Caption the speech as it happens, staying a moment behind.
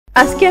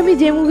আজকে আমি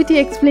যে মুভিটি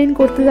এক্সপ্লেইন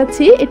করতে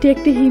যাচ্ছি এটি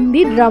একটি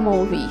হিন্দি ড্রামা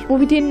মুভি।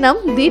 মুভিটির নাম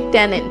দি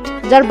টেনেন্ট,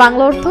 যার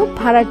বাংলা অর্থ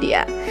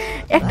ভাড়াটিয়া।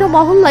 একটা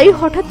মহল্লায়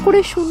হঠাৎ করে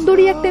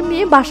সুন্দরী একটা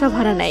মেয়ে বাসা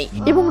ভাড়া নেয়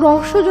এবং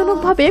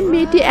রহস্যজনকভাবে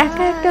মেয়েটি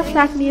একা একটা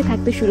ফ্ল্যাট নিয়ে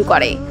থাকতে শুরু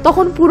করে।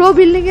 তখন পুরো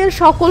বিল্ডিং এর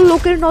সকল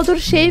লোকের নজর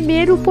সেই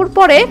মেয়ের উপর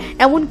পড়ে,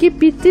 এমনকি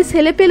পিতৃ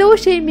ছেলে পেলেও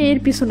সেই মেয়ের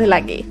পিছনে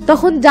লাগে।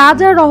 তখন যা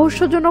যা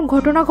রহস্যজনক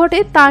ঘটনা ঘটে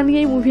তা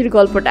নিয়েই মুভির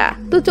গল্পটা।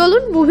 তো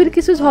চলুন মুভির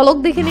কিছু ঝলক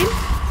দেখে নিন।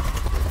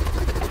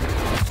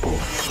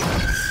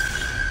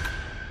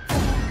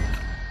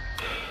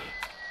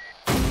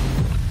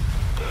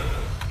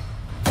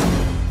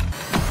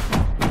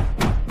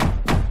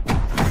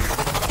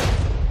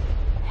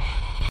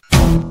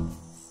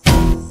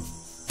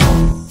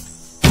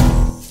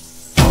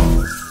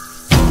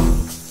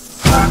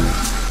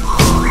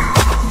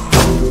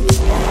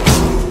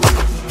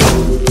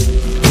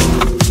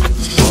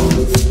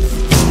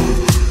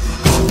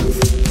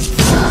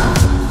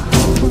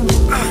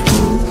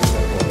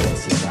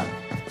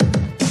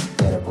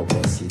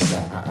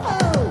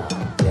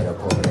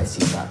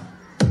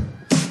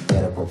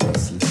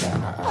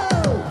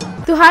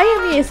 তো হাই,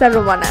 আমি SR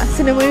রোমানা,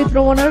 সিনেমা উইথ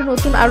রোমানার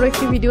নতুন আরো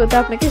একটি ভিডিওতে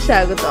আপনাকে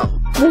স্বাগতম।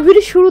 মুভির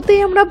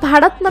শুরুতেই আমরা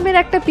ভারত নামের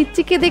একটা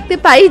পিচ্চিকে দেখতে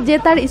পাই যে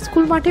তার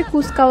স্কুল মাঠে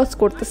কুচকাওয়াজ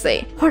করতেছে।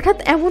 হঠাৎ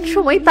এমন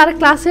সময় তার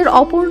ক্লাসের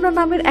অপর্ণা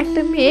নামের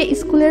একটা মেয়ে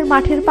স্কুলের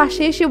মাঠের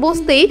পাশে এসে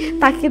বসতেই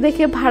তাকে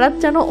দেখে ভারত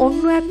যেন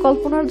অন্য এক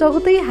কল্পনার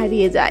জগতেই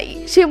হারিয়ে যায়।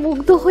 সে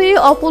মুগ্ধ হয়ে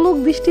অপলক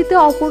দৃষ্টিতে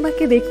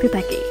অপর্ণাকে দেখতে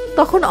থাকে।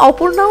 তখন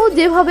অপর্ণাও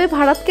যেভাবে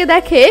ভারতকে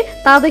দেখে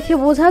তা দেখে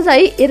বোঝা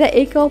যায় এরা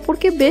একে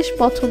অপরকে বেশ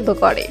পছন্দ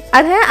করে।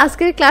 আর হ্যাঁ,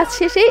 আজকের ক্লাস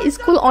শেষে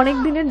স্কুল অনেক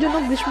দিনের জন্য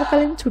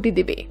গ্রীষ্মকালীন ছুটি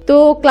দিবে। তো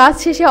ক্লাস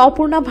শেষে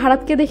অপর্ণা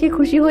ভারতকে দেখে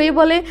খুশি হয়ে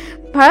বলে,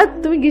 ভারত,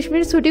 তুমি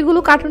গ্রীষ্মের ছুটিগুলো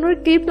কাটানোর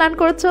কি প্ল্যান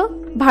করেছো?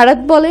 ভারত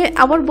বলে,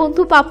 আমার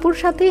বন্ধু পাপ্পুর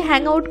সাথে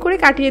হ্যাং আউট করে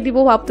কাটিয়ে দিব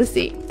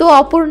ভাবতেছি। তো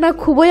অপর্ণা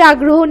খুবই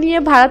আগ্রহ নিয়ে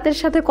ভারতের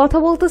সাথে কথা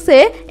বলতেছে।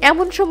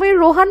 এমন সময়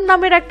রোহান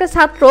নামের একটা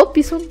ছাত্র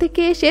পিছন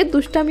থেকে এসে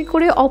দুষ্টামি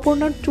করে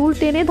অপর্ণার চুল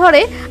টেনে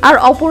ধরে, আর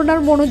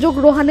অপর্ণার মনোযোগ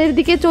রোহানের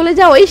দিকে চলে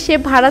যাওয়ায় সে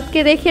ভারতকে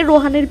রেখে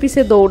রোহানের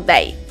পিছে দৌড়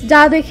দেয়,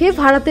 যা দেখে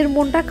ভারতের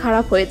মনটা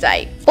খারাপ হয়ে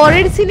যায়।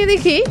 পরের সিনে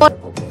দেখি,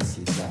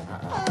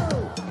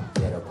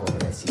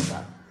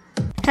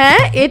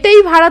 হ্যাঁ, এটাই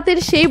ভারতের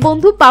সেই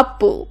বন্ধু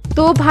পাপ্পু।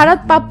 তো ভারত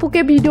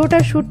পাপ্পুকে ভিডিওটা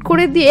শুট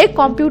করে দিয়ে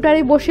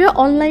কম্পিউটারে বসে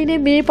অনলাইনে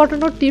মেয়ে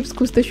পটানোর টিপস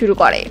খুঁজতে শুরু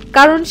করে,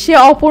 কারণ সে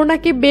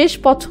অপর্ণাকে বেশ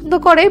পছন্দ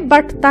করে,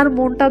 বাট তার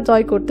মনটা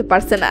জয় করতে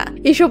পারছে না।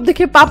 এসব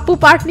দেখে পাপ্পু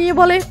পার্ট নিয়ে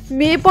বলে,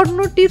 মেয়ে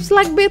পটানোর টিপস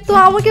লাগবে তো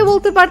আমাকে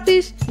বলতে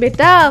পারতিস।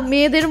 বেটা,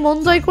 মেয়েদের মন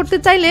জয় করতে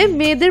চাইলে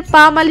মেয়েদের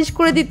পা মালিশ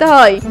করে দিতে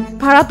হয়।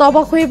 ভারত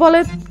অবাক হয়ে বলে,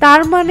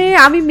 তার মানে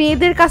আমি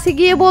মেয়েদের কাছে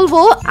গিয়ে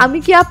বলবো আমি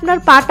কি আপনার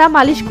পাটা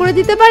মালিশ করে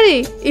দিতে পারি?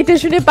 এটা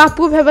শুনে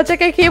পাপ্পু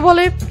ভেবাচাকা খেয়ে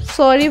বলে,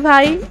 সরি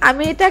ভাই,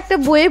 আমি এটা একটা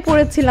বইয়ে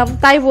পড়েছিলাম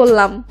তাই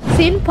বললাম।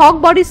 সিন ফগ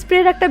বডি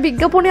স্প্রের একটা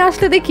বিজ্ঞাপনে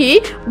আসলে দেখি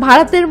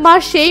ভারতের মা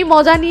সেই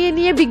মজা নিয়ে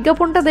নিয়ে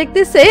বিজ্ঞাপনটা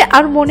দেখতেছে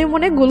আর মনে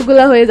মনে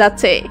গুলগুলা হয়ে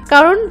যাচ্ছে,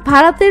 কারণ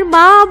ভারতের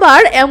মা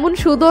আবার এমন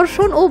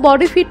সুদর্শন ও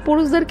বডি ফিট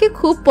পুরুষদেরকে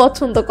খুব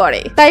পছন্দ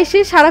করে, তাই সে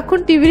সারাক্ষণ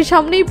টিভির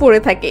সামনেই পড়ে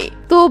থাকে।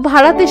 তো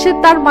ভারত এসে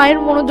তার মায়ের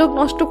মনোযোগ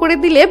নষ্ট করে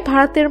দিলে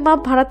ভারতের মা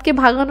ভারতকে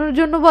ভাগানোর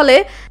জন্য বলে,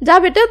 যা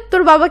বেটা,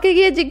 তোর বাবাকে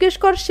গিয়ে জিজ্ঞেস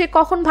কর সে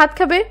কখন ভাত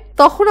খাবে।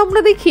 তখন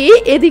আমরা দেখি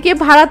এদিকে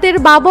ভারতের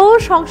বাবাও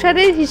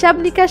সংসারের হিসাব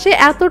নিকাশে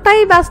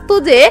এতটাই ব্যস্ত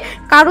যে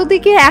কারো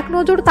দিকে এক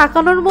নজর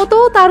তাকানোর মতো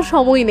তার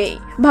সময় নেই।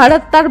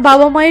 ভারত তার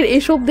বাবা মায়ের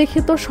এসব দেখে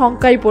তো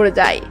শঙ্কায় পড়ে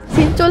যায়।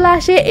 সিন চলে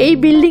আসে এই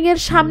বিল্ডিং এর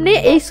সামনে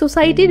এই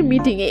সোসাইটির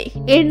মিটিং এ।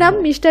 এর নাম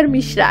মিস্টার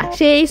মিশ্রা,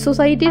 সে এই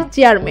সোসাইটির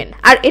চেয়ারম্যান,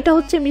 আর এটা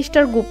হচ্ছে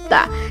মিস্টার গুপ্তা,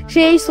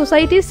 সে এই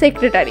সোসাইটির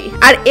সেক্রেটারি,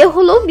 আর এ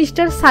হলো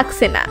মিস্টার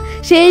সাকসেনা,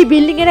 সে এই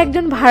বিল্ডিং এর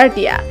একজন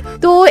ভাড়াটিয়া।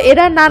 তো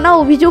এরা নানা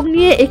অভিযোগ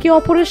নিয়ে একে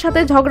অপরের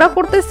সাথে ঝগড়া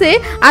করতেছে,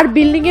 আর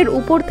বিল্ডিং এর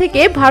উপর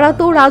থেকে ভারত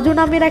ও রাজু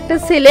নামের একটা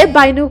ছেলে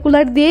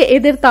বাইনোকুলার দিয়ে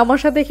এদের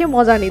তামাশা দেখে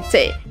মজা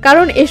নিচ্ছে,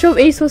 কারণ এসব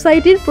এই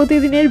সোসাইটির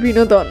প্রতিদিনের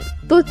বিনোদন।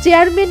 তো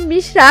চেয়ারম্যান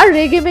মিশ্রা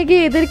রেগে মেগে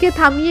এদেরকে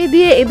থামিয়ে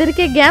দিয়ে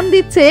এদেরকে জ্ঞান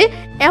দিচ্ছে।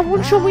 এমন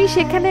সময়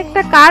সেখানে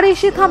একটা কার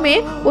এসে থামে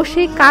ও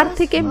সেই কার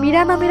থেকে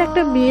মীরা নামের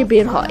একটা মেয়ে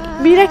বের হয়।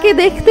 মীরাকে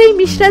দেখতেই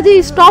মিশ্রা যে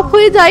স্টপ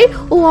হয়ে যায়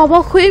ও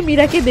অবাক হয়ে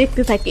মীরাকে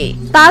দেখতে থাকে।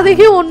 তা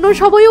দেখে অন্য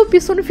সবাইও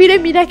পিছন ফিরে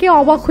মীরাকে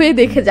অবাক হয়ে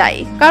দেখে যায়,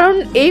 কারণ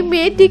এই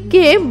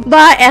মেয়েটিকে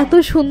বা এত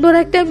সুন্দর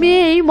একটা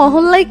মেয়ে এই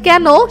মহল্লায়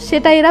কেন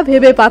সেটা এরা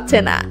ভেবে পাচ্ছে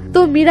না।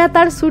 তো মীরা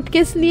তার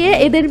সুটকেস নিয়ে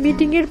এদের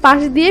মিটিং এর পাশ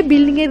দিয়ে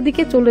বিল্ডিং এর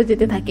দিকে চলে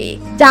যেতে থাকে,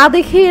 যা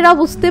দেখে এরা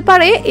বুঝতে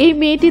পারে এই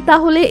মেয়েটি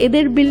তাহলে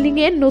এদের বিল্ডিং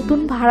এর নতুন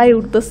ভাড়ায়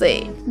উঠতেছে।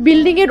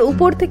 বিল্ডিং এর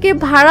উপর থেকে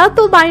ভারত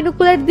ও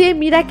বাইনোকুলার দিয়ে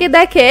মীরাকে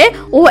দেখে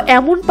ও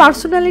এমন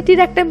পার্সোনালিটির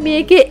একটা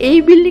মেয়েকে এই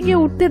বিল্ডিং এ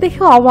উঠতে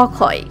দেখে অবাক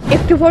হয়।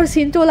 একটু পর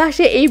সিন চলে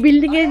আসে এই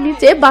বিল্ডিং এর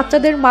নিচে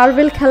বাচ্চাদের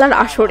মার্বেল খেলার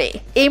আসরে।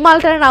 এই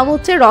মালটার নাম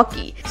হচ্ছে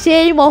রকি, সে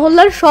এই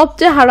মহল্লার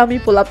সবচেয়ে হারামি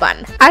পোলাপান।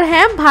 আর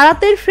হ্যাঁ,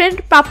 ভারতের ফ্রেন্ড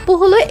পাপ্পু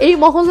হলো এই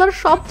মহল্লার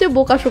সবচেয়ে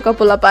বোকাশোকা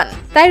পোলাপান।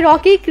 তাই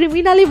রকি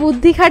ক্রিমিনালি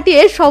বুদ্ধি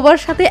খাটিয়ে সবার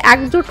সাথে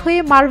একজোট হয়ে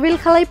মার্বেল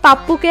খেলায়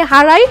পাপ্পুকে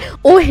হারায়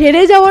ও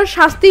হেরে যাওয়ার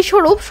শাস্তি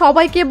স্বরূপ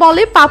সবাইকে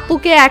বলে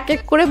পাপ্পুকে এক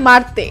এক করে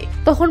মারতে।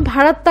 তখন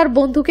ভারত তার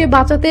বন্ধুকে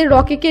বাঁচাতে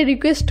রকিকে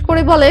রিকোয়েস্ট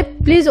করে বলে,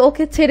 প্লিজ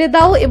ওকে ছেড়ে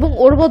দাও এবং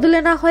ওর বদলে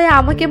না হয়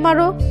আমাকে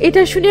মারো।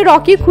 এটা শুনে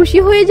রকি খুশি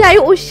হয়ে যায়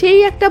ও সেই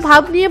একটা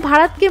ভাব নিয়ে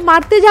ভারতকে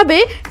মারতে যাবে,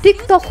 ঠিক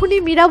তখনই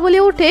মীরা বলে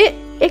ওঠে,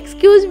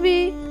 এক্সকিউজ মি।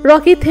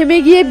 রকি থেমে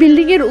গিয়ে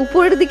বিল্ডিং এর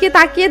উপরের দিকে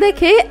তাকিয়ে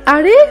দেখে,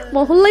 আরে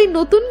মহল্লায়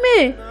নতুন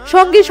মেয়ে।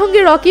 সঙ্গে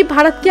সঙ্গে রকি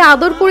ভারতকে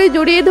আদর করে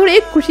জড়িয়ে ধরে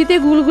খুশিতে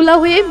গুলগুলা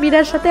হয়ে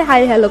মীরার সাথে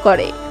হাই হ্যালো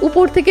করে।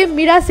 উপর থেকে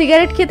মীরা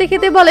সিগারেট খেতে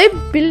খেতে বলে,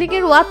 বিল্ডিং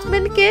এর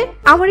ওয়াচম্যানকে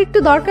আমার একটু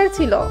দরকার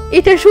ছিল।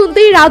 এটা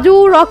শুনতেই রাজু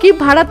ও রকি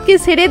ভারতকে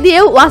ছেড়ে দিয়ে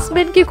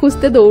ওয়াচম্যানকে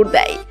খুঁজতে দৌড়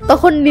দেয়।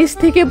 তখন নিচ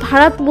থেকে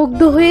ভারত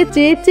মুগ্ধ হয়ে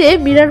চেয়ে চেয়ে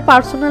মীরার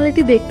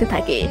পার্সোনালিটি দেখতে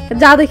থাকে,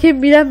 যা দেখে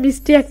মীরা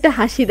মিষ্টি একটা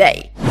হাসি দেয়।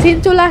 সিন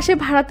চলে আসে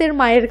ভারতের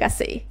মায়ের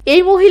কাছে।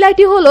 এই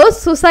মহিলাটি হলো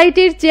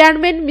সোসাইটির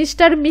chairman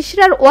mister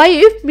মিশ্রার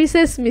wife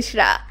Mrs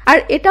Mishra, আর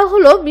এটা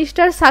হলো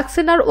mister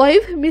সাক্সেনার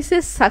wife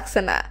Mrs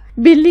Saxena.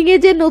 Building এ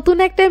যে নতুন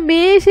একটা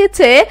মেয়ে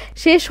এসেছে,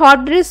 সে শর্ট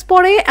ড্রেস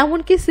পরে,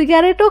 এমনকি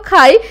সিগারেটও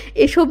খায়।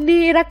 এসব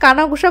নিয়ে এরা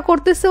কানাঘুষা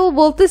করতেছে ও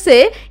বলতেছে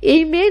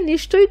এই মেয়ে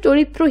নিশ্চয়ই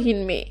চরিত্রহীন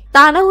মেয়ে,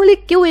 তা না হলে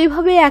কেউ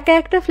এভাবে একা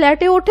একটা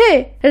ফ্ল্যাটে ওঠে।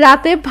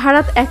 রাতে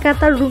ভারত একা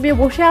তার রুমে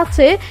বসে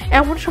আছে,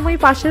 এমন সময়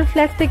পাশের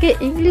ফ্ল্যাট থেকে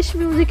ইংলিশ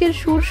মিউজিকের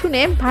সুর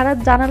শুনে ভারত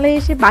জানালায়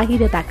এসে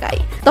বাহিরে তাকায়।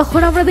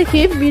 তখন আমরা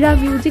দেখি মীরা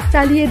মিউজিক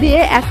চালিয়ে দিয়ে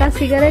একা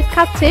সিগারেট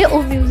খাচ্ছে ও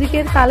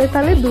মিউজিকের তালে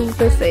তালে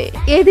দুলতেছে।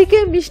 এদিকে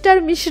mister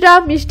Mishra,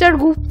 mister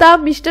Gupta,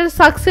 mister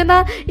Saxena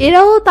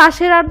এরাও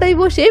তাসের আড্ডায়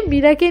বসে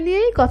মীরাকে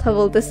নিয়েই কথা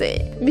বলতেছে।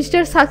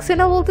 মিস্টার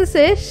সাক্সেনা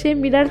বলতেছে সে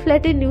মীরার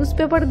ফ্ল্যাটে নিউজ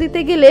পেপার দিতে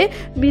গেলে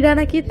মীরা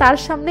নাকি তার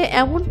সামনে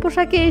এমন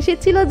পোশাকে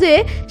এসেছিল যে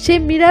সে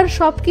মীরার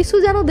সবকিছু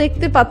যেন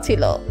দেখতে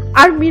পাচ্ছিল,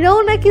 আর মীরাও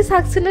নাকি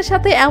সাক্সেনার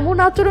সাথে এমন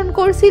আচরণ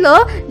করছিল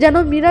যেন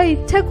মীরা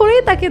ইচ্ছা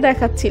করেই তাকে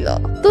দেখাচ্ছিল।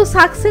 তো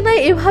সাক্সেনা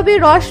এভাবে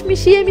রস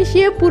মিশিয়ে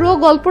মিশিয়ে পুরো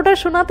গল্পটা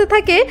শোনাতে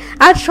থাকে,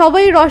 আর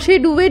সবাই রসে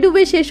ডুবে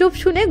ডুবে সেসব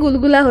শুনে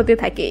গুলগুলা হতে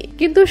থাকে।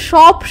 কিন্তু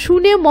সব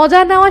শুনে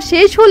মজা নেওয়া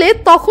শেষ হলে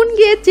তখন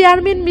গিয়ে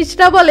চেয়ারম্যান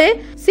মিশ্রা বলে,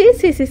 সি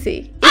সি সি সি,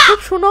 এসব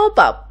শোনাও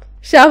পাপ।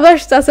 শাবাশ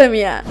চাচা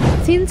মিয়া।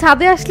 সিন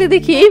ছাদে আসলে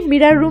দেখি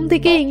মীরার রুম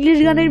থেকে ইংলিশ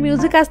গানের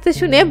মিউজিক আসতে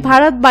শুনে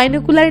ভারত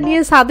বাইনোকুলার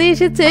নিয়ে ছাদে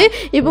এসেছে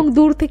এবং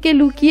দূর থেকে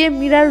লুকিয়ে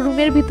মীরার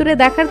রুমের ভিতরে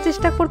দেখার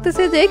চেষ্টা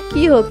করতেছে যে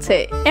কি হচ্ছে।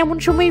 এমন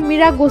সময়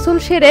মীরা গোসল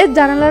সেরে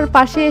জানালার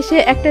পাশে এসে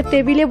একটা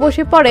টেবিলে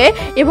বসে পড়ে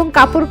এবং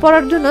কাপড়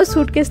পরার জন্য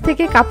সুটকেস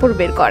থেকে কাপড়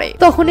বের করে।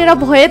 তখন এরা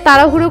ভয়ে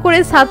তাড়াহুড়ো করে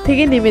ছাদ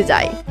থেকে নেমে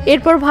যায়।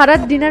 এরপর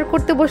ভারত ডিনার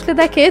করতে বসলে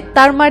দেখে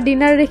তার মা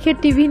ডিনার রেখে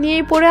টিভি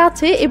নিয়েই পড়ে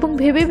আছে এবং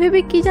ভেবে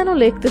ভেবে কি যেন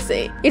লিখতেছে।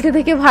 এটা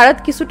দেখে ভারত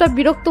কিছুটা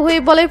বিরক্ত হয়ে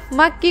বলে,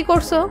 মা কি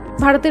করছো?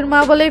 ভারতের মা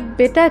বলে,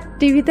 বেটা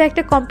টিভিতে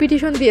একটা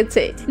কম্পিটিশন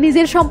দিয়েছে,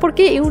 নিজের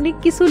সম্পর্কে ইউনিক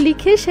কিছু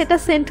লিখে সেটা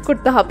সেন্ড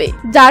করতে হবে,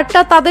 যারটা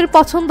তাদের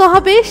পছন্দ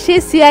হবে সে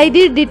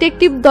সিআইডির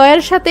ডিটেকটিভ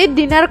দয়ার সাথে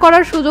ডিনার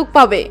করার সুযোগ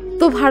পাবে।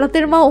 তো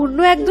ভারতের মা অন্য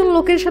একজন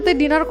লোকের সাথে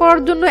ডিনার করার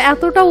জন্য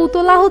এতটা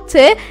উতলা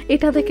হচ্ছে,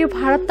 এটা দেখে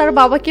ভারত তার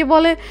বাবাকে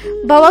বলে,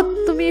 বাবা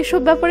তুমি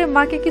এসব ব্যাপারে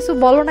মাকে কিছু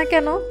বলো না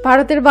কেন?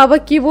 ভারতের বাবা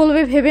কি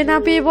বলবে ভেবে না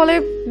পেয়ে বলে,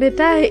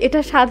 বেটা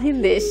এটা স্বাধীন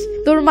দেশ,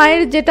 তোর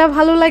মায়ের যেটা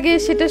ভালো লাগে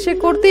সেটা সে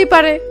করতেই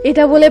পারে।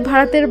 এটা বলে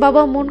ভারতের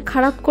বাবা মন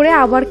খারাপ করে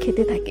আবার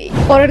খেতে থাকে।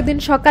 পরের দিন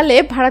সকালে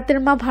ভারতের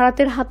মা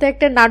ভারতের হাতে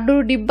একটা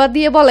নাড্ডুর ডিব্বা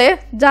দিয়ে বলে,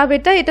 যা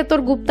বেটা এটা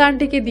তোর গুপ্তা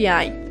আন্টিকে দিয়ে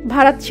আয়।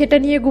 ভারত সেটা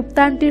নিয়ে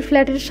গুপ্তা আন্টির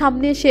ফ্ল্যাটের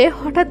সামনে এসে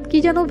হঠাৎ কি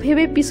যেন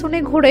ভেবে পিছনে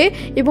ঘোরে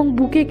এবং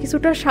বুকে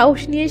কিছুটা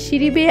সাহস নিয়ে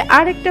সিঁড়ি বেয়ে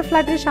আর একটা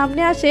ফ্ল্যাটের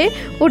সামনে আসে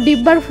ও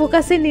ডিব্বার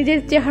ফোকাসে নিজের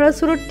চেহারা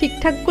সুরত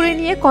ঠিকঠাক করে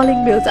নিয়ে কলিং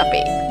বেল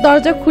চাপে।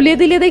 দরজা খুলে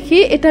দিলে দেখি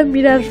এটা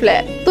মীরার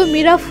ফ্ল্যাট। তো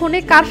মীরা ফোনে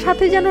কার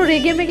সাথে যেন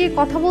রেগে মেগে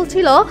কথা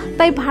বলছিল,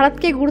 তাই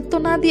ভারতকে গুরুত্ব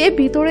না দিয়ে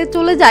ভিতরে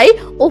চলে যায়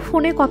ও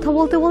ফোনে কথা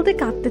বলতে বলতে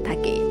কাঁদতে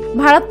থাকে।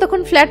 ভারত তখন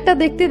ফ্ল্যাটটা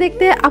দেখতে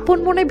দেখতে আপন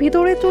মনে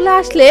ভিতরে চলে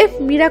আসলে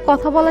মীরা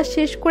কথা বলা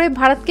শেষ করে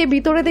ভারতকে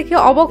ভিতরে দেখে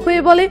অবাক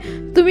হয়ে বলে,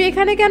 তুমি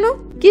এখানে কেন,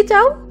 কি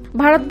চাও?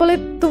 ভারত বলে,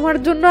 তোমার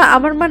জন্য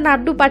আমার মা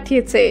নাড্ডু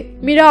পাঠিয়েছে।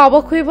 মীরা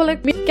অবাক হয়ে বলে,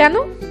 কেন?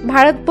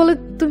 ভারত বলে,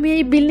 তুমি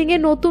এই বিল্ডিং এ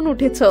নতুন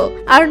উঠেছো,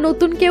 আর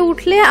নতুন কেউ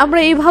উঠলে আমরা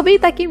এইভাবেই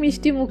তাকে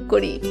মিষ্টি মুখ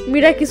করি।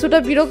 মীরা কিছুটা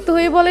বিরক্ত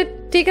হয়ে বলে,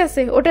 ঠিক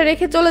আছে ওটা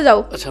রেখে চলে যাও।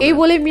 এই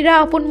বলে মীরা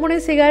আপন মনে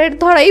সিগারেট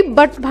ধরাই,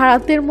 বাট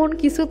ভারতের মন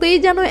কিছুতেই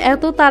যেন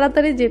এত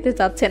তাড়াতাড়ি যেতে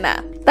চাচ্ছে না,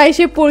 তাই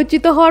সে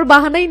পরিচিত হওয়ার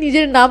বাহানায়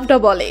নিজের নামটা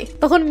বলে।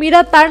 তখন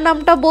মীরা তার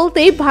নামটা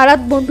বলতেই ভারত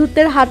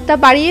বন্ধুত্বের হাতটা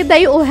বাড়িয়ে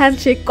দেয় ও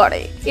হ্যান্ডশেক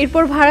করে।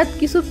 এরপর ভারত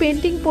কিছু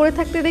পেন্টিং পড়ে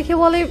থাকতে দেখে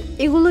বলে,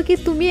 এগুলো কি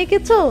তুমি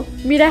এঁকেছো?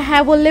 মীরা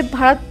হ্যাঁ বললে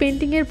ভারত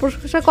পেন্টিং এর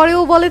প্রশংসা করে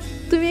ও বলে,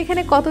 তুমি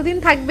এখানে কতদিন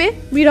থাকবে?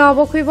 মীরা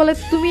অবাক হয়ে বলে,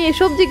 তুমি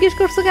এসব জিজ্ঞেস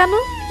করছো কেন?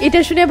 এটা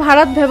শুনে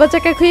ভারত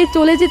ভেবাচাকা খেয়ে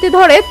চলে যেতে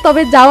ধরে,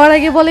 তবে যাওয়ার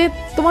আগে বলে,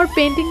 তোমার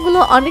পেন্টিং গুলো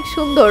অনেক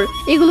সুন্দর,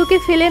 এগুলোকে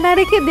ফেলে না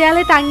রেখে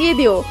দেয়ালে টাঙিয়ে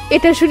দিও।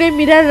 এটা শুনে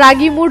মীরার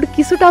রাগী মুড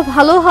কিছুটা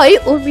ভালো হয়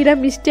ও মীরা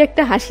মিষ্টি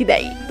একটা হাসি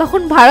দেয়।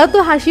 তখন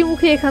ভারতও হাসি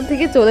মুখে এখান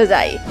থেকে চলে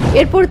যায়।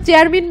 এরপর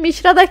চেয়ারম্যান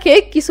মিশ্রা দেখে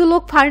কিছু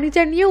লোক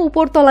ফার্নিচার নিয়ে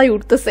উপর তলায়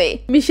উঠতেছে।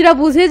 মিশ্রা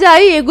বুঝে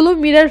যায় এগুলো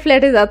মীরার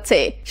ফ্ল্যাটে যাচ্ছে।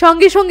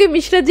 সঙ্গে সঙ্গে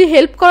মিশ্রা যে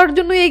হেল্প করার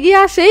জন্য এগিয়ে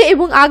আসে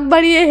এবং আগ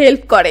বাড়িয়ে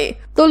হেল্প করে।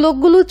 তো তো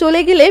লোকগুলো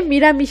চলে গেলে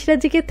মীরা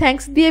মিশরাজিকে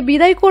থ্যাঙ্কস দিয়ে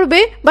বিদায় করবে,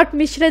 বাট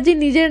মিশরাজি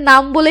নিজের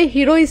নাম বলে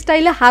হিরো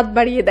স্টাইলে হাত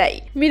বাড়িয়ে দেয়।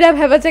 মীরা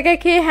ভেবাচাকা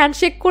খেয়ে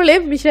হ্যান্ডশেক করলে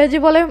মিশরাজি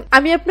বলে,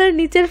 আমি আপনার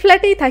নিচের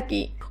ফ্ল্যাটেই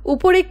থাকি,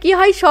 উপরে কি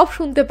হয় সব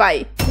শুনতে পাই।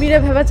 মীরা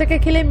ভেবাচাকা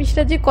খেলে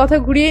মিশরাজি কথা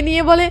ঘুরিয়ে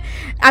নিয়ে বলে,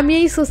 আমি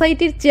এই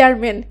সোসাইটির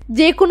চেয়ারম্যান,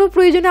 যে কোনো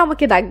প্রয়োজনে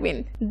আমাকে ডাকবেন,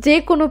 যে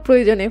কোনো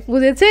প্রয়োজনে,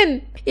 বুঝেছেন?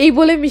 এই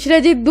বলে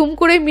মিশরাজি দুম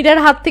করে মীরার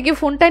হাত থেকে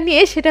ফোনটা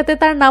নিয়ে সেটাতে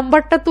তার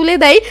নাম্বারটা তুলে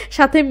দেয়,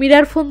 সাথে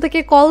মীরার ফোন থেকে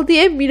কল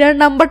দিয়ে মীরার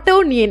নাম্বারটাও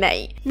নিয়ে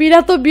নেয়। মীরা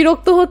তো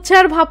বিরক্ত হচ্ছে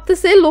আর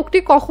ভাবতেছে লোকটি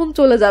কখন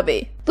চলে যাবে।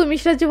 তো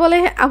মিশরাজি বলে,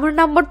 আমার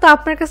নাম্বার তো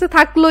আপনার কাছে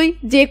থাকলোই,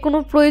 যে কোনো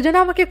প্রয়োজনে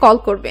আমাকে কল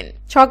করবেন,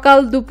 সকাল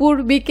দুপুর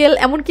বিকেল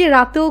এমনকি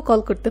রাতেও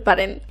কল করতে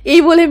পারেন।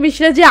 এই বলে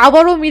মিশরাজি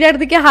আবারও মীরার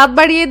দিকে হাত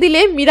বাড়িয়ে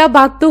দিলে মীরা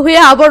বাধ্য হয়ে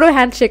আবারও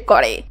হ্যান্ডশেক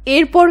করে।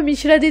 এরপর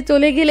মিশরাজি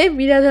চলে গেলে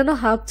মীরা যেন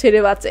হাঁপ ছেড়ে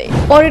বাঁচে।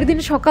 পরের দিন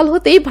সকাল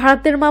হতেই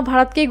ভারতের মা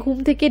ভারতকে ঘুম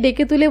থেকে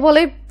ডেকে তুলে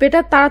বলে,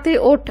 বেটা তাড়াতাড়ি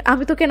ওঠ,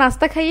 আমি তোকে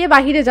নাস্তা খাইয়ে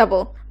বাহিরে যাব।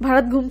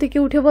 ভারত ঘুম থেকে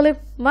উঠে বলে,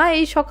 মা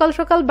এই সকাল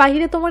সকাল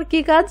বাহিরে তোমার কি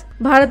কাজ?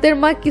 ভারতের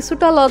মা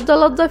কিছুটা লজ্জা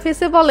লজ্জা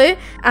ফেসে বলে,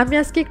 আমি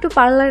আজকে একটু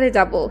পার্লারে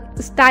যাব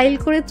স্টাইল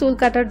করে চুল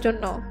কাটার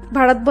জন্য।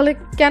 ভারত বলে,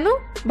 কেন?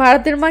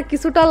 ভারতের মা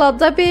কিছুটা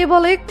লজ্জা পেয়ে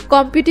বলে,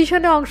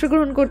 কম্পিটিশনে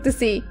অংশগ্রহণ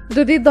করতেছি,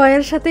 যদি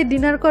দয়ার সাথে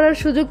ডিনার করার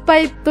সুযোগ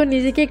পাই তো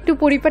নিজেকে একটু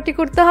পরিপাটি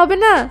করতে হবে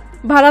না?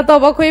 ভারত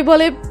অবাক হয়ে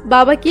বলে,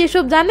 বাবা কি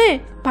এসব জানে?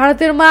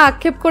 ভারতের মা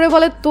আক্ষেপ করে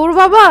বলে, তোর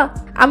বাবা?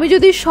 আমি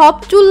যদি সব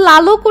চুল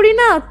লালও করি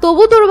না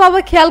তবু তোর বাবা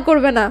খেয়াল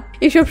করবে না।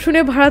 এসব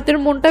শুনে ভারতের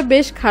মনটা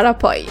বেশ খারাপ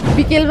হয়।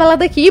 বিকেলবেলা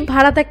দেখি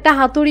ভারত একটা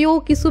হাতুড়ি ও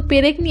কিছু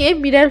পেরেক নিয়ে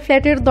মীরার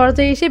ফ্ল্যাটের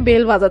দরজায় এসে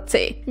বেল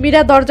বাজাচ্ছে।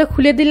 মীরা দরজা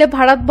খুলে দিলে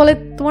ভারত বলে,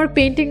 তোমার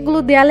পেন্টিং গুলো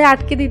দেয়ালে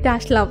আটকে দিতে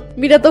আসলাম।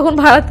 মীরা তখন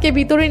ভারতকে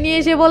ভিতরে নিয়ে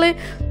এসে বলে,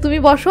 তুমি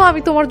বসো,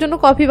 আমি তোমার জন্য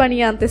কফি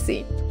বানিয়ে আনতেছি।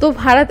 তো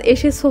ভারত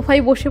এসে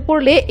সোফায় বসে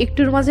পড়লে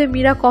একটুর মাঝে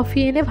মীরা কফি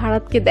এনে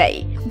ভারতকে দেয়।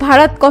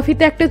 ভারত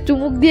কফিতে একটা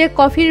চুমুক দিয়ে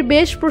কফির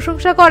বেশ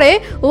প্রশংসা করে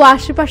ও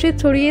আশেপাশে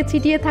ছড়িয়ে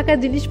ছিটিয়ে থাকা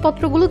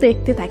জিনিসপত্রগুলো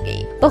দেখতে থাকে।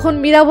 তখন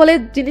মীরা বলে,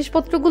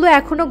 জিনিসপত্রগুলো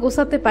এখনো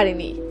গোছাতে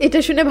পারিনি। এটা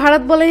শুনে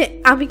ভারত বলে,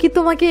 আমি কি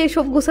তোমাকে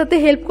এসব গোছাতে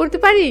হেল্প করতে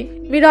পারি?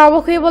 মীরা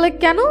অবাক হয়ে বলে,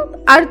 কেন?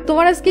 আর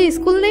তোমার আজকে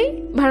স্কুল নেই?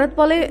 ভারত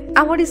বলে,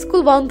 আমার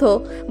স্কুল বন্ধ,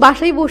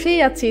 বাসায় বসেই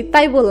আছি,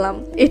 তাই বললাম।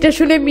 এটা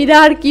শুনে মীরা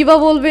আর কি বা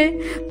বলবে।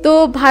 তো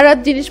ভারত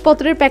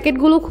জিনিসপত্রের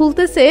প্যাকেটগুলো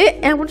খুলতেছে,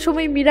 এমন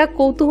সময় মীরা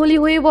কৌতূহলী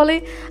হয়ে বলে,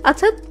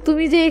 আচ্ছা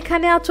তুমি যে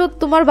এখানে আছো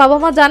তোমার বাবা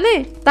মা জানে?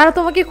 তারা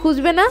তোমাকে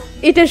খুঁজবে না?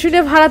 এটা শুনে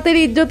ভারতের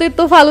ইজ্জতের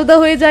তো ফালুদা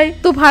হয়ে যায়।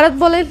 তো ভারত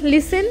বলে,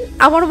 লিসেন,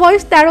 আমার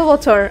বয়স 13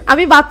 বছর,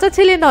 আমি বাচ্চা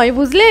ছেলে নয়,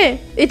 বুঝলে?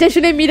 এটা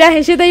শুনে মীরা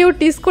হেসে দেয় ও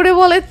টিস করে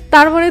বলে,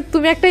 তার মানে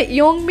তুমি একটা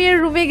ইয়ং মেয়ের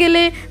রুমে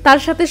গেলে, তার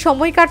সাথে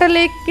সময়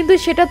কাটালে, কিন্তু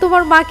সেটা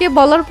তোমার মাকে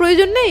বলার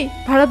প্রয়োজন নেই?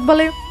 ভারত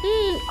বলে,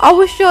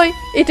 অবশ্যই।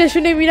 এটা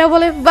শুনে মীরা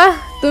বলে, বাহ,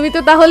 তুমি তো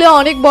তাহলে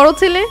অনেক বড়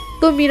ছেলে।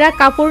 তো মীরা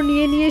কাপড়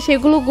নিয়ে নিয়ে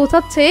সেগুলো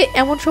গোছাচ্ছে,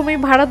 এমন সময়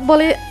ভারত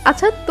বলে,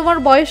 আচ্ছা তোমার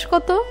বয়স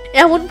কত?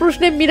 এমন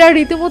প্রশ্নে মীরা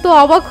রীতিমতো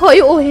অবাক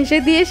হয় ও হেসে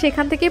দিয়ে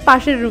সেখান থেকে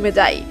পাশের রুমে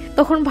যায়।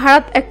 তখন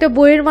ভারত একটা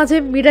বইয়ের মাঝে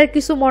মীরার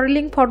কিছু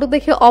মডেলিং ফটো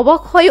দেখে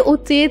অবাক হয় ও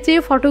চেয়ে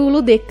চেয়ে ফটোগুলো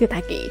দেখতে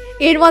থাকে।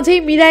 এর মাঝেই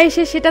মীরা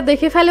এসে সেটা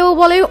দেখে ফেলে ও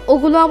বলে,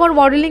 ওগুলো আমার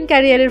মডেলিং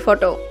ক্যারিয়ারের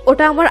ফটো,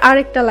 ওটা আমার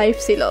আরেকটা লাইফ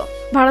ছিল।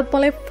 ভারত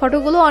বলে,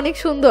 ফটোগুলো অনেক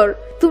সুন্দর,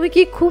 তুমি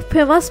কি খুব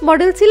ফেমাস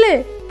মডেল ছিলে?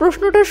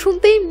 প্রশ্নটা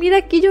শুনতেই মীরা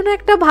কি যেন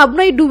একটা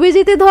ভাবনায় ডুবে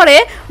যেতে ধরে,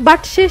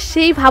 বাট সে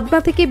সেই ভাবনা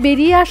থেকে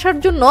বেরিয়ে আসার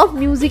জন্য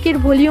মিউজিকের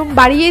ভলিউম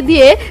বাড়িয়ে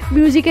দিয়ে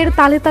মিউজিকের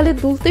তালে তালে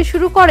দুলতে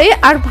শুরু করে।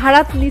 আর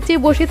ভারত নিচে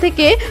বসে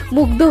থেকে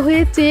মুগ্ধ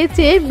হয়ে চেয়ে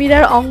চেয়ে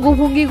মীরার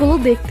অঙ্গভঙ্গিগুলো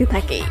দেখতে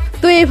থাকে।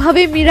 তো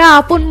এভাবে মীরা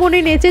আপন মনে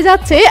নেচে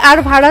যাচ্ছে আর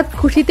ভারত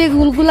খুশিতে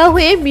গুলগুলা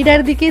হয়ে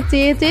মীরার দিকে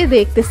চেয়ে চেয়ে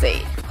দেখতেছে।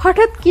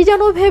 হঠাৎ কি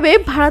যেন ভেবে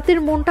ভারতের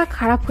মনটা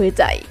খারাপ হয়ে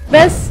যায়।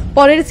 ব্যাস,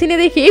 পরের সিনে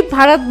দেখি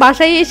ভারত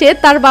বাসায় এসে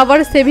তার বাবার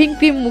সেভিং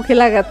ক্রিম মুখে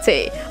লাগাচ্ছে।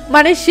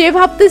 মানে সে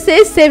ভাবতেছে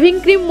সেভিং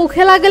ক্রিম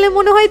মুখে লাগালে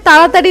মনে হয়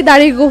তাড়াতাড়ি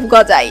দাড়ি গোফ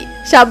গজায়।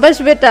 সাব্বাস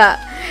বেটা।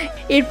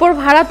 এরপর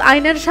ভারত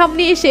আয়নার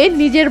সামনে এসে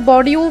নিজের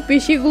বডি ও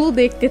পেশিগুলো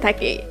দেখতে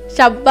থাকে।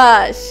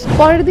 সাব্বাস।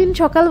 পরের দিন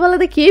সকালবেলা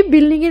দেখি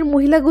বিল্ডিং এর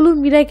মহিলাগুলো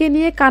মীরাকে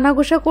নিয়ে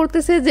কানাঘোষা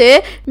করতেছে যে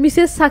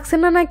মিসেস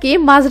সাক্সেনা নাকি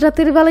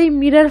মাঝরাতের বেলায়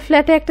মীরার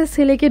ফ্ল্যাটে একটা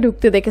ছেলেকে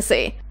ঢুকতে দেখেছে।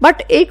 বাট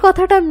এই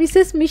কথাটা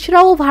মিসেস মিশ্রা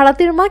ও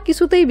ভারতের মা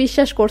কিছুতেই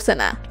বিশ্বাস করছে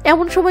না।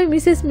 এমন সময়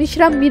মিসেস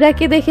মিশ্রা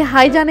মীরাকে দেখে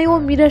হাই জানে ও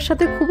মীরার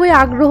সাথে খুবই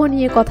আগ্রহ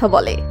নিয়ে কথা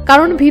বলে,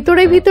 কারণ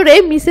ভিতরে ভিতরে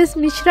মিসেস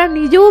মিশ্রা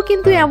নিজেও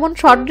কিন্তু এমন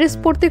শর্ট ড্রেস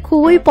পরতে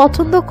খুবই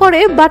পছন্দ করে,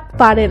 বাট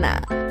পারে না।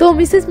 তো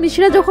মিসেস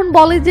মিশ্রা যখন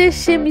বলে যে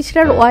সে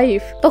মিশ্রার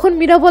ওয়াইফ, তখন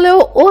মীরা বলে,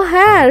 ও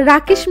হ্যাঁ,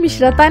 রাকেশ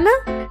মিশ্রা তাই না?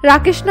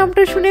 রাকেশ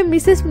নামটা শুনে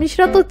মিসেস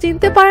মিশ্রা তো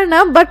চিনতে পারে না,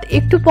 বাট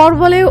একটু পর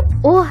বলে,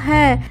 ও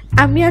হ্যাঁ,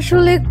 আমি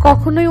আসলে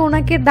কখনোই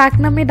ওনাকে ডাক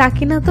নামে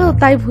ডাকি না, তো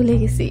তাই ভুলে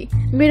গেছি।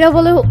 মীরা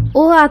বলে,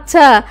 ও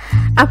আচ্ছা,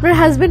 আপনার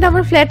হাজবেন্ড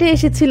আমার ফ্ল্যাটে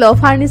এসেছিল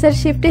ফার্নিচার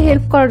শিফটে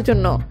হেল্প করার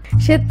জন্য,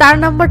 সে তার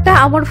নাম্বারটা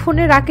আমার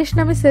ফোনে রাকেশ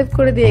নামে সেভ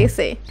করে দিয়ে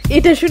গেছে।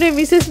 এটা শুনে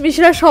মিসেস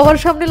মিশ্রা সবার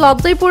সামনে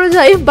লজ্জায় পড়ে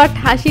যায়, বাট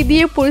হাসি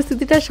দিয়ে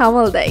পরিস্থিতিটা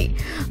সামাল দেয়।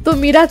 তো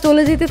মীরা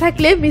চলে যেতে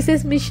থাকলে মিসেস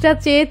মিশ্রা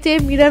চেয়ে চেয়ে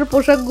মীরার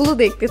পোশাকগুলো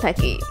দেখতে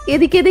থাকে।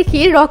 এদিকে দেখি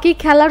রকি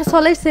খেলার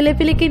ছলে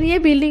ছেলেপেলেকে নিয়ে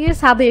বিল্ডিং এর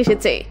ছাদে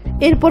এসেছে।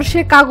 এরপর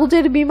সে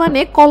কাগজের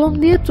বিমানে কলম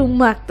দিয়ে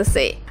চুম্মা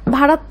আঁকতেছে।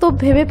 ভারত তো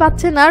ভেবে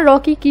পাচ্ছে না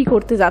রকি কি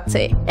করতে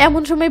যাচ্ছে।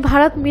 এমন সময়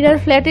ভারত মীরার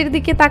ফ্ল্যাটের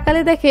দিকে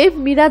তাকালে দেখে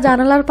মীরা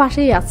জানালার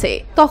পাশেই আছে।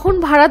 তখন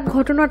ভারত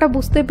ঘটনাটা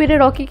বুঝতে পেরে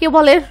রকিকে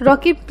বলে,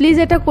 রকি প্লিজ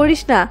এটা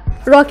করিস না।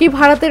 রকি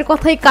ভারতের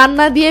কথায়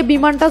কান্না দিয়ে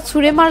বিমানটা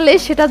ছুঁড়ে মারলে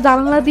সেটা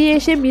জানালা দিয়ে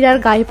এসে মীরার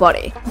গায়ে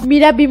পড়ে।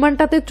 মীরা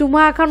বিমানটাতে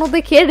চুমা আঁকানো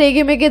দেখে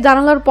রেগে মেগে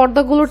জানালার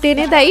পর্দাগুলো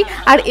টেনে দেয়,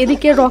 আর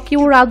এদিকে রকি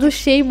ও রাজু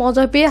সেই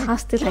মজা পেয়ে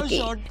হাসতে থাকে।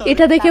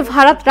 এটা দেখে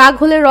ভারত রাগ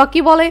হলে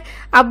রকি বলে,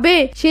 আব্বে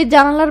সে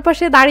জানালার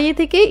পাশে দাঁড়িয়ে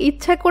থেকে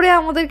ইচ্ছা করে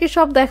আমাদেরকে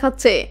সব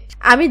দেখাচ্ছে,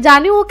 আমি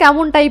জানি ও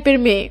কেমন টাইপের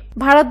মেয়ে।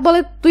 ভারত বলে,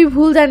 তুই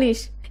ভুল জানিস।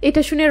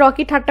 এটা শুনে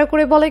রকি ঠাট্টা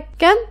করে বলে,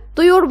 কেন,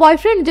 তুই ওর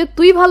বয়ফ্রেন্ড যে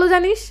তুই ভালো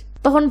জানিস?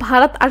 তখন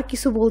ভারত আর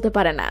কিছু বলতে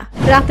পারে না।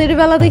 রাতের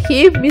বেলা দেখি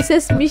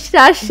মিসেস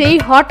মিশ্রা সেই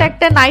হট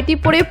একটা নাইটি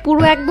পরে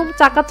পুরো একদম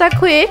চাকাচাক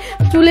হয়ে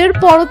চুলের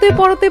পরতে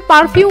পরতে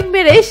পারফিউম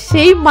মেরে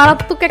সেই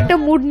মারাত্মক একটা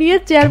মুড নিয়ে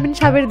চেয়ারম্যান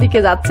সাহেবের দিকে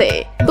যাচ্ছে।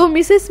 তো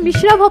মিসেস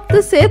মিশ্রা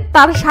ভাবতেছে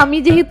তার স্বামী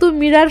যেহেতু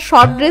মীরার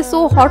শর্ট ড্রেস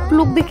ও হট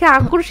লুক দেখে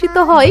আকর্ষিত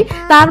হয়,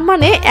 তার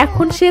মানে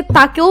এখন সে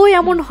তাকেও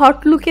এমন হট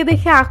লুকে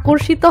দেখে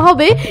আকর্ষিত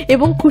হবে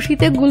এবং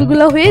খুশিতে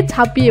গুলগুলা হয়ে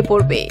ঝাঁপিয়ে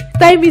পড়বে।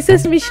 তাই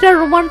মিসেস মিশ্রা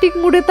রোমান্টিক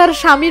মুডে তার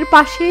স্বামীর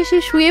পাশে এসে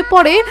শুয়ে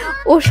পড়ে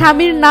ও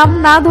স্বামীর নাম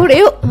না ধরে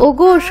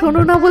ওগো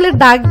শোনো না বলে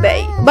ডাক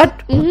দেয়, বাট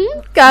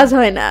কাজ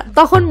হয় না।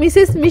 তখন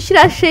মিসেস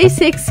মিশ্রা সেই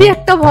সেক্সি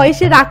একটা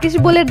ভয়েসে রাকেশ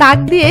বলে ডাক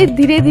দিয়ে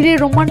ধীরে ধীরে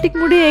রোমান্টিক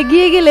মুডে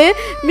এগিয়ে গেলে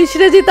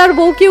মিশ্রাজি তার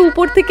বউকে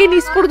উপর থেকে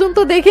নিচ পর্যন্ত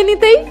দেখে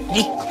নিতেই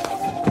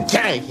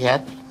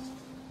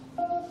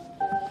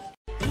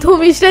তো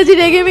মিশ্রাজি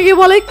রেগে মেগে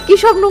বলে, কি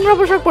সব নোংরা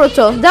পোশাক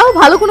পরেছো, যাও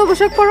ভালো কোনো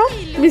পোশাক পরো।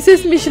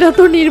 মিসেস মিশ্রা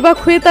তো নির্বাক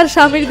হয়ে তার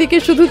স্বামীর দিকে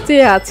শুধু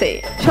চেয়ে আছে।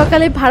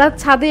 সকালে ভারত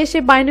ছাদে এসে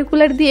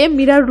বাইনোকুলার দিয়ে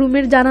মীরার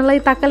রুমের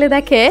জানালায় তাকালে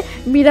দেখে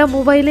মীরা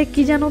মোবাইলে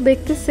কি যেন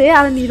দেখতেছে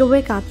আর নীরবে